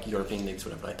to European leagues or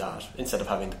whatever like that, instead of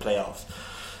having the playoffs.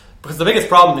 Because the biggest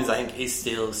problem is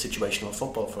still situational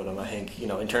football for them. I think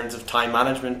in terms of time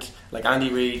management, Andy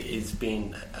Reid is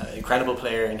being an incredible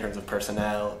player in terms of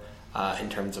personnel, in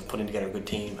terms of putting together a good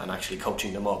team and actually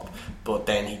coaching them up. But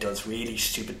then he does really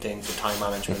stupid things with time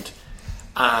management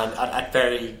and at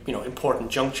very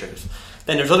important junctures.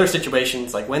 Then there's other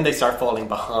situations when they start falling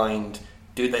behind.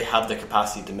 Do they have the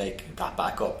capacity to make that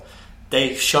back up?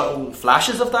 They've shown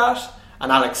flashes of that,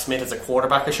 and Alex Smith as a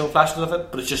quarterback has shown flashes of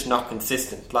it, but it's just not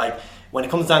consistent. Like, when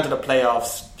it comes down to the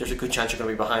playoffs, there's a good chance you're going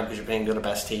to be behind because you're playing the other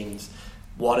best teams.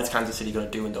 What is Kansas City going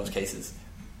to do in those cases?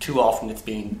 Too often it's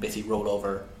been basically roll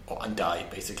over and die,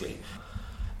 basically.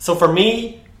 So for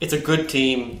me, it's a good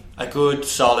team, a good,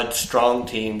 solid, strong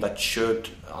team that should,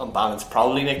 on balance,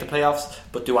 probably make the playoffs.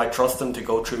 But do I trust them to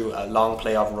go through a long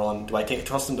playoff run? Do I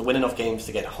trust them to win enough games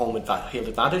to get home field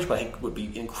advantage? But I think would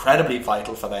be incredibly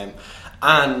vital for them.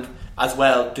 And as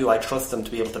well, do I trust them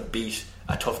to be able to beat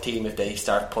a tough team if they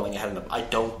start pulling ahead of them? I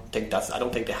don't think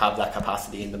they have that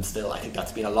capacity in them still. I think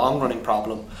that's been a long running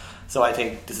problem. So I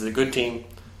think this is a good team.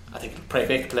 I think it'll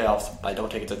make the playoffs, but I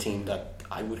don't think it's a team that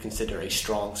I would consider a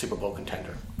strong Super Bowl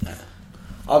contender.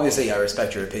 Obviously, I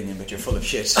respect your opinion, but you're full of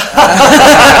shit.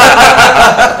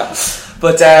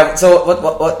 But so,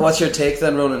 what's your take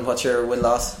then, Ronan? What's your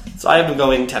win-loss? So I have them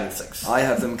going 10-6. I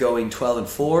have them going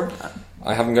 12-4.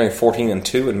 I have them going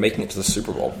 14-2 and making it to the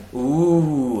Super Bowl.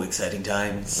 Ooh, exciting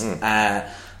times! And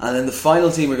then the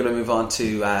final team we're going to move on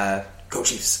to. Go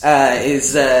Chiefs!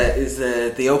 Is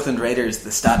the Oakland Raiders, the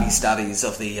stabbies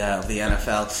of the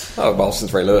NFL? Oh well,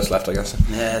 since Ray Lewis left, I guess.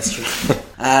 Yeah, that's true.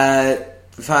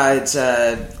 We've had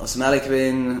Osamele come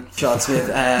in, Sean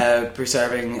Smith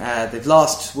preserving. They've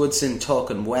lost Woodson, Tuck,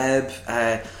 and Webb.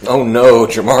 Oh no,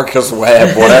 Jamarcus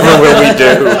Webb! Whatever will we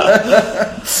do?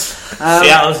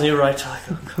 Seattle's new right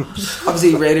tackle.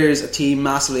 Obviously, Raiders, a team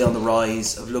massively on the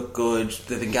rise, have looked good.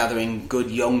 They've been gathering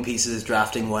good young pieces,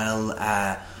 drafting well.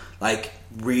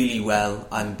 Really well.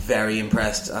 I'm very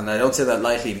impressed, and I don't say that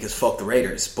lightly because fuck the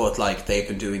Raiders, but they've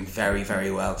been doing very, very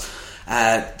well.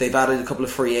 They've added a couple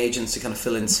of free agents to kind of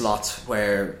fill in slots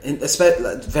where,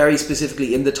 very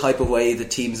specifically in the type of way the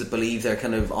teams that believe they're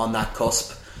kind of on that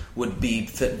cusp would be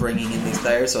fit bringing in these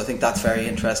players. So I think that's very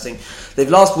interesting. They've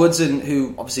lost Woodson,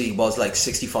 who obviously was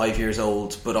 65 years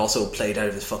old, but also played out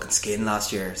of his fucking skin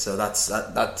last year. So that's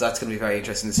going to be very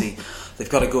interesting to see. They've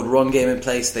got a good run game in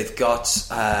place. They've got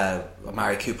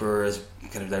Amari Cooper as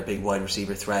kind of their big wide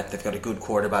receiver threat. They've got a good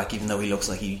quarterback, even though he looks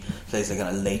like he plays like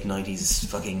a late 90s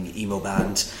fucking emo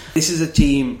band. This is a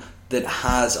team that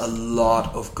has a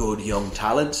lot of good young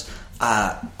talent.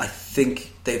 I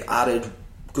think they've added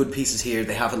good pieces here.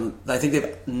 I think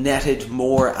they've netted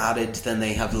more added than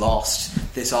they have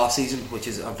lost this off season, which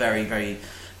is a very, very.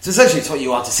 It's essentially what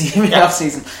you want to see in the off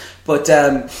season. But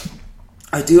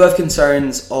I do have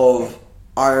concerns of,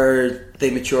 are they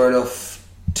mature enough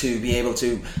to be able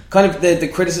to kind of the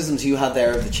criticisms you had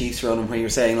there of the Chiefs, Ronan, where you were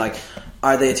saying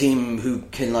are they a team who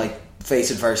can face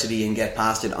adversity and get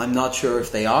past it? I'm not sure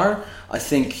if they are. I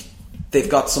think they've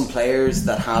got some players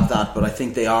that have that, but I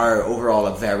think they are overall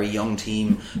a very young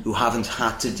team who haven't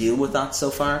had to deal with that so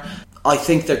far. I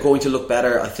think they're going to look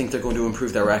better. I think they're going to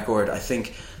improve their record. I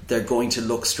think they're going to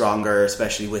look stronger,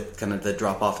 especially with kind of the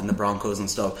drop off in the Broncos and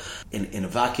stuff. In a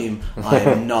vacuum, I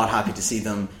am not happy to see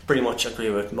them. Pretty much agree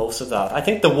with most of that. I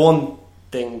think the one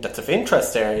thing that's of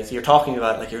interest there is you're talking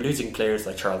about you're losing players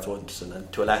like Charles Woodson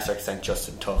and to a lesser extent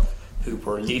Justin Tuck, who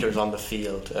were leaders on the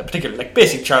field, particularly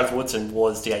basically Charles Woodson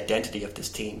was the identity of this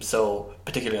team, so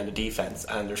particularly on the defense,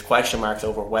 and there's question marks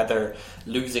over whether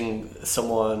losing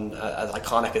someone as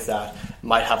iconic as that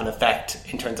might have an effect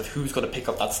in terms of who's going to pick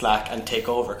up that slack and take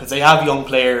over, because they have young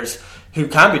players who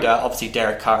can be that, obviously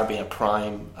Derek Carr being a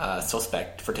prime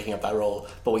suspect for taking up that role,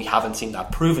 but we haven't seen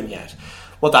that proven yet.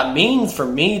 What that means for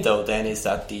me though then is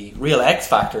that the real X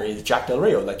factor is Jack Del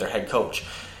Rio, their head coach.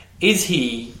 Is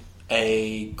he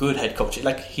a good head coach?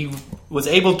 He was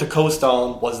able to coast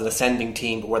on, was an ascending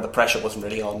team, but where the pressure wasn't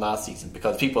really on last season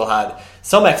because people had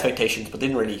some expectations but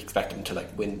didn't really expect them to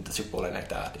win the Super Bowl like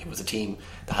that. It was a team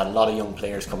that had a lot of young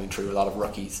players coming through, a lot of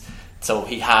rookies, so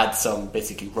he had some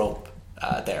basically rope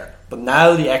there. But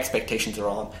now the expectations are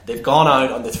on. They've gone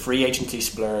out on this free agency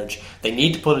splurge. They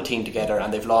need to put a team together,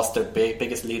 and they've lost their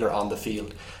biggest leader on the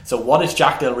field. So what is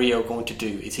Jack Del Rio going to do?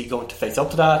 Is he going to face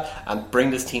up to that and bring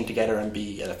this team together and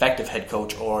be an effective head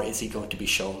coach, or is he going to be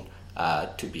shown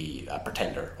to be a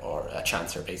pretender or a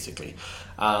chancer, basically?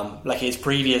 His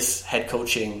previous head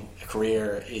coaching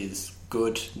career is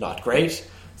good, not great.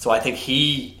 So I think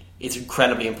it's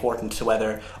incredibly important to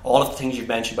whether all of the things you've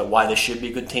mentioned about why they should be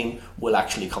a good team will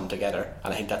actually come together,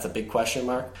 and I think that's a big question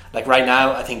mark. Right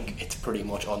now, I think it's pretty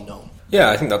much unknown.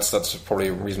 Yeah, I think that's probably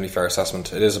a reasonably fair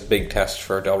assessment. It is a big test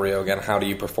for Del Rio. Again, how do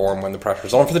you perform when the pressure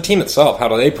is on? For the team itself, how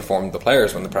do they perform, the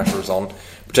players, when the pressure is on?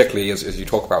 Particularly as you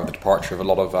talk about with the departure of a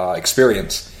lot of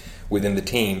experience within the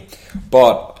team.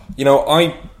 But,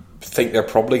 I think they're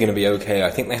probably going to be okay.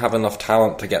 I think they have enough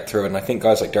talent to get through it, and I think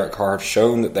guys like Derek Carr have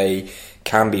shown that they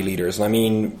can be leaders. And I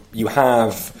mean, you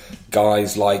have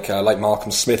guys like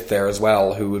Malcolm Smith there as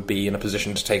well, who would be in a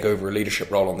position to take over a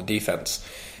leadership role on the defence.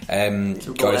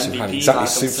 Guys who have exactly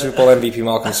Super Bowl MVP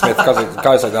Malcolm Smith,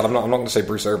 guys like that. I'm not going to say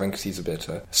Bruce Irvin because he's a bit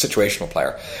situational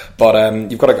player, but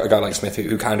you've got a guy like Smith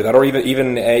who can do that, or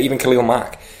even Khalil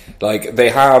Mack. Like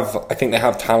I think they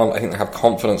have talent. I think they have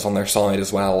confidence on their side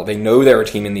as well. They know they're a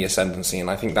team in the ascendancy,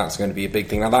 and I think that's going to be a big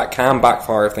thing. Now that can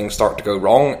backfire if things start to go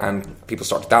wrong and people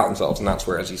start to doubt themselves, and that's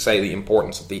where, as you say, the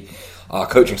importance of the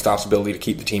coaching staff's ability to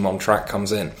keep the team on track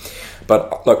comes in.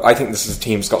 But look, I think this is a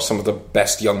team that's got some of the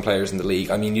best young players in the league.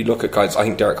 I mean, you look at guys, I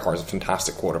think Derek Carr is a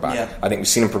fantastic quarterback. Yeah. I think we've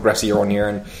seen him progress year on year,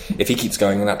 and if he keeps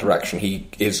going in that direction, he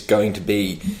is going to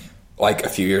be, like, a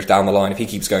few years down the line, if he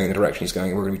keeps going in the direction he's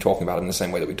going, we're going to be talking about it in the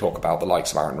same way that we talk about the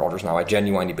likes of Aaron Rodgers now. I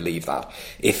genuinely believe that,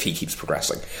 if he keeps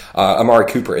progressing.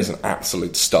 Amari Cooper is an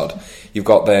absolute stud. You've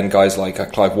got then guys like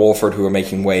Clive Walford who are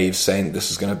making waves, saying that this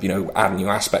is going to, add a new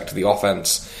aspect to the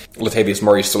offense. Latavius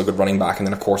Murray is still a good running back, and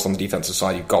then of course on the defensive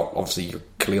side you've got obviously your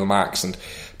Khalil Macks and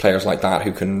players like that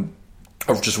who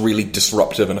are just really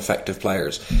disruptive and effective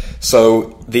players.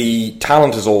 So the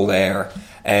talent is all there.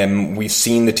 We've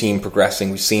seen the team progressing,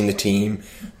 we've seen the team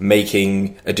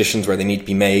making additions where they need to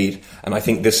be made, and I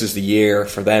think this is the year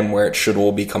for them where it should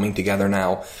all be coming together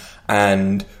now.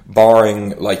 And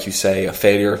barring, like you say, a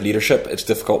failure of leadership, it's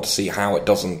difficult to see how it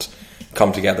doesn't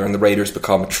come together and the Raiders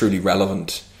become a truly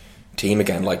relevant team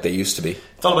again like they used to be.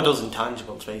 It's all about those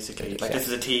intangibles, basically. Like, this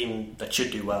is a team that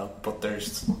should do well, but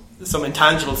there's some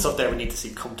intangible stuff there we need to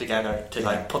see come together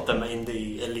to put them in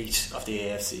the elite of the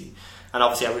AFC. And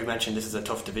obviously, as we mentioned, this is a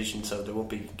tough division, so they won't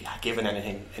be given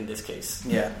anything in this case.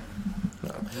 Yeah.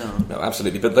 No,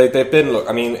 absolutely. But they've been, look,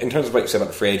 I mean, in terms of what you said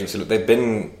about the free agency, look,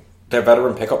 their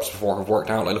veteran pickups before have worked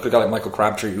out. Like, look at a guy like Michael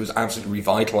Crabtree, who's absolutely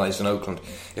revitalised in Oakland.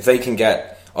 If they can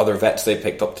get other vets they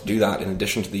picked up to do that, in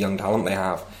addition to the young talent they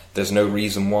have, there's no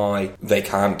reason why they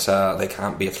can't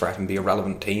be a threat and be a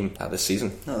relevant team this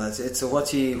season. No, that's it. So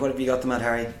what have you got them at,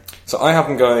 Harry? So I have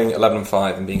them going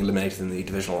 11-5 and being eliminated in the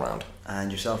divisional round. And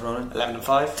yourself, Ronan?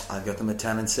 11-5. I've got them at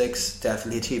 10-6.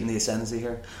 Definitely achieving the ascendancy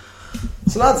here.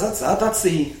 So lads,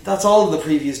 that's all of the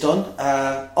previews done.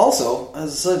 Also,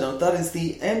 as a side note, that is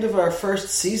the end of our first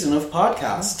season of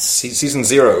podcasts. Season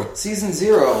 0. Season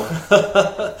 0.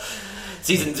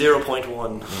 Season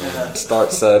 0.1. Yeah.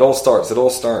 It all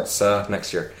starts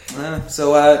next year.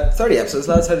 So 30 episodes,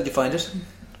 lads. How did you find it?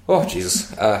 Oh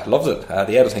Jesus, loved it.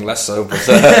 The editing less so, but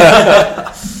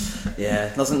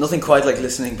yeah, nothing quite like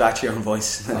listening back to your own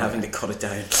voice and having to cut it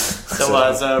down. So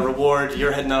as a reward,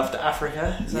 you're heading off to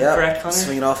Africa. Is that correct, Connor?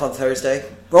 Swinging off on Thursday.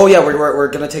 Oh yeah, we're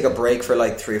going to take a break for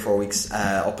like 3 or 4 weeks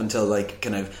up until like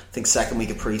kind of I think second week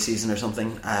of pre-season or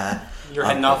something. You're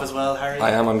heading off as well, Harry?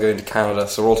 I am. I'm going to Canada,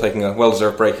 so we're all taking a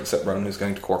well-deserved break, except Ronan, who's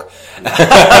going to Cork.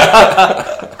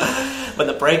 But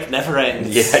the break never ends.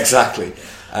 Yeah, exactly.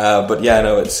 But yeah,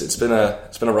 no, it's been a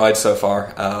ride so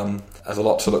far. There's a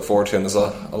lot to look forward to, and there's a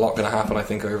lot going to happen, I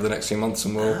think, over the next few months,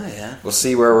 and we'll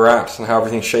see where we're at and how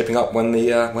everything's shaping up when the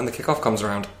kickoff comes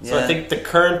around. So I think the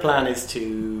current plan is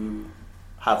to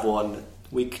have one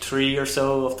week 3 or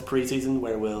so of the preseason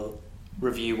where we'll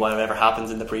review whatever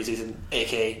happens in the preseason,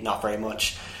 aka not very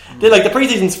much. The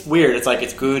preseason's weird. It's like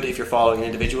it's good if you're following an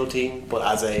individual team, but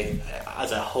as a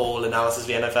whole analysis of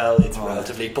the NFL, it's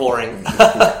relatively boring.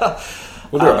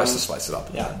 We'll do our best to spice it up.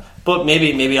 Yeah, but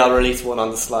maybe I'll release one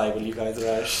on the slide when you guys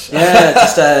are out.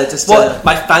 Yeah, just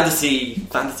my fantasy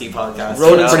podcast.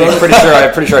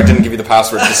 Pretty sure I didn't give you the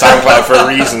password to SoundCloud for a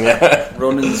reason. Yeah.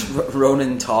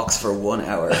 Ronan talks for 1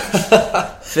 hour,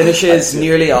 finishes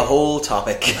nearly a whole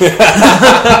topic.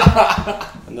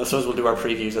 And I suppose we'll do our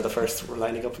previews of the first we're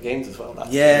lining up the games as well. Like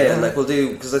we'll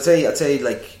do, because I'd say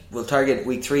like we'll target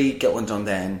week 3, get one done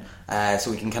then,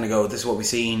 so we can kind of go. This is what we've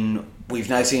seen. We've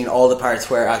now seen all the parts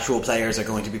where actual players are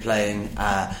going to be playing,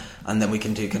 and then we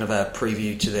can do kind of a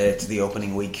preview to the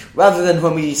opening week, rather than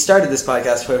when we started this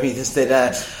podcast where we just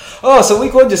did. So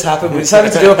week 1 just happened. We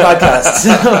decided to do a podcast.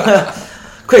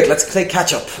 Quick, let's play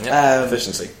catch up.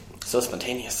 Efficiency. So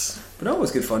spontaneous. But no, it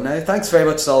was good fun. Now, thanks very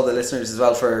much to all the listeners as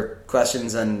well for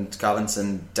questions and comments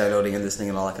and downloading and listening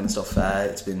and all that kind of stuff.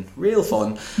 It's been real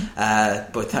fun.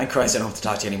 But thank Christ I don't have to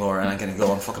talk to you anymore and I'm going to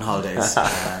go on fucking holidays.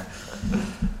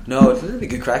 No, it's a really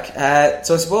good crack.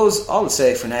 So I suppose all I'll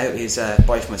say for now is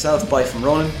bye from myself, bye from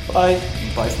Ronan, bye,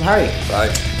 and bye from Harry.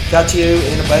 Bye. Catch you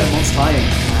in about a month's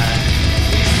time.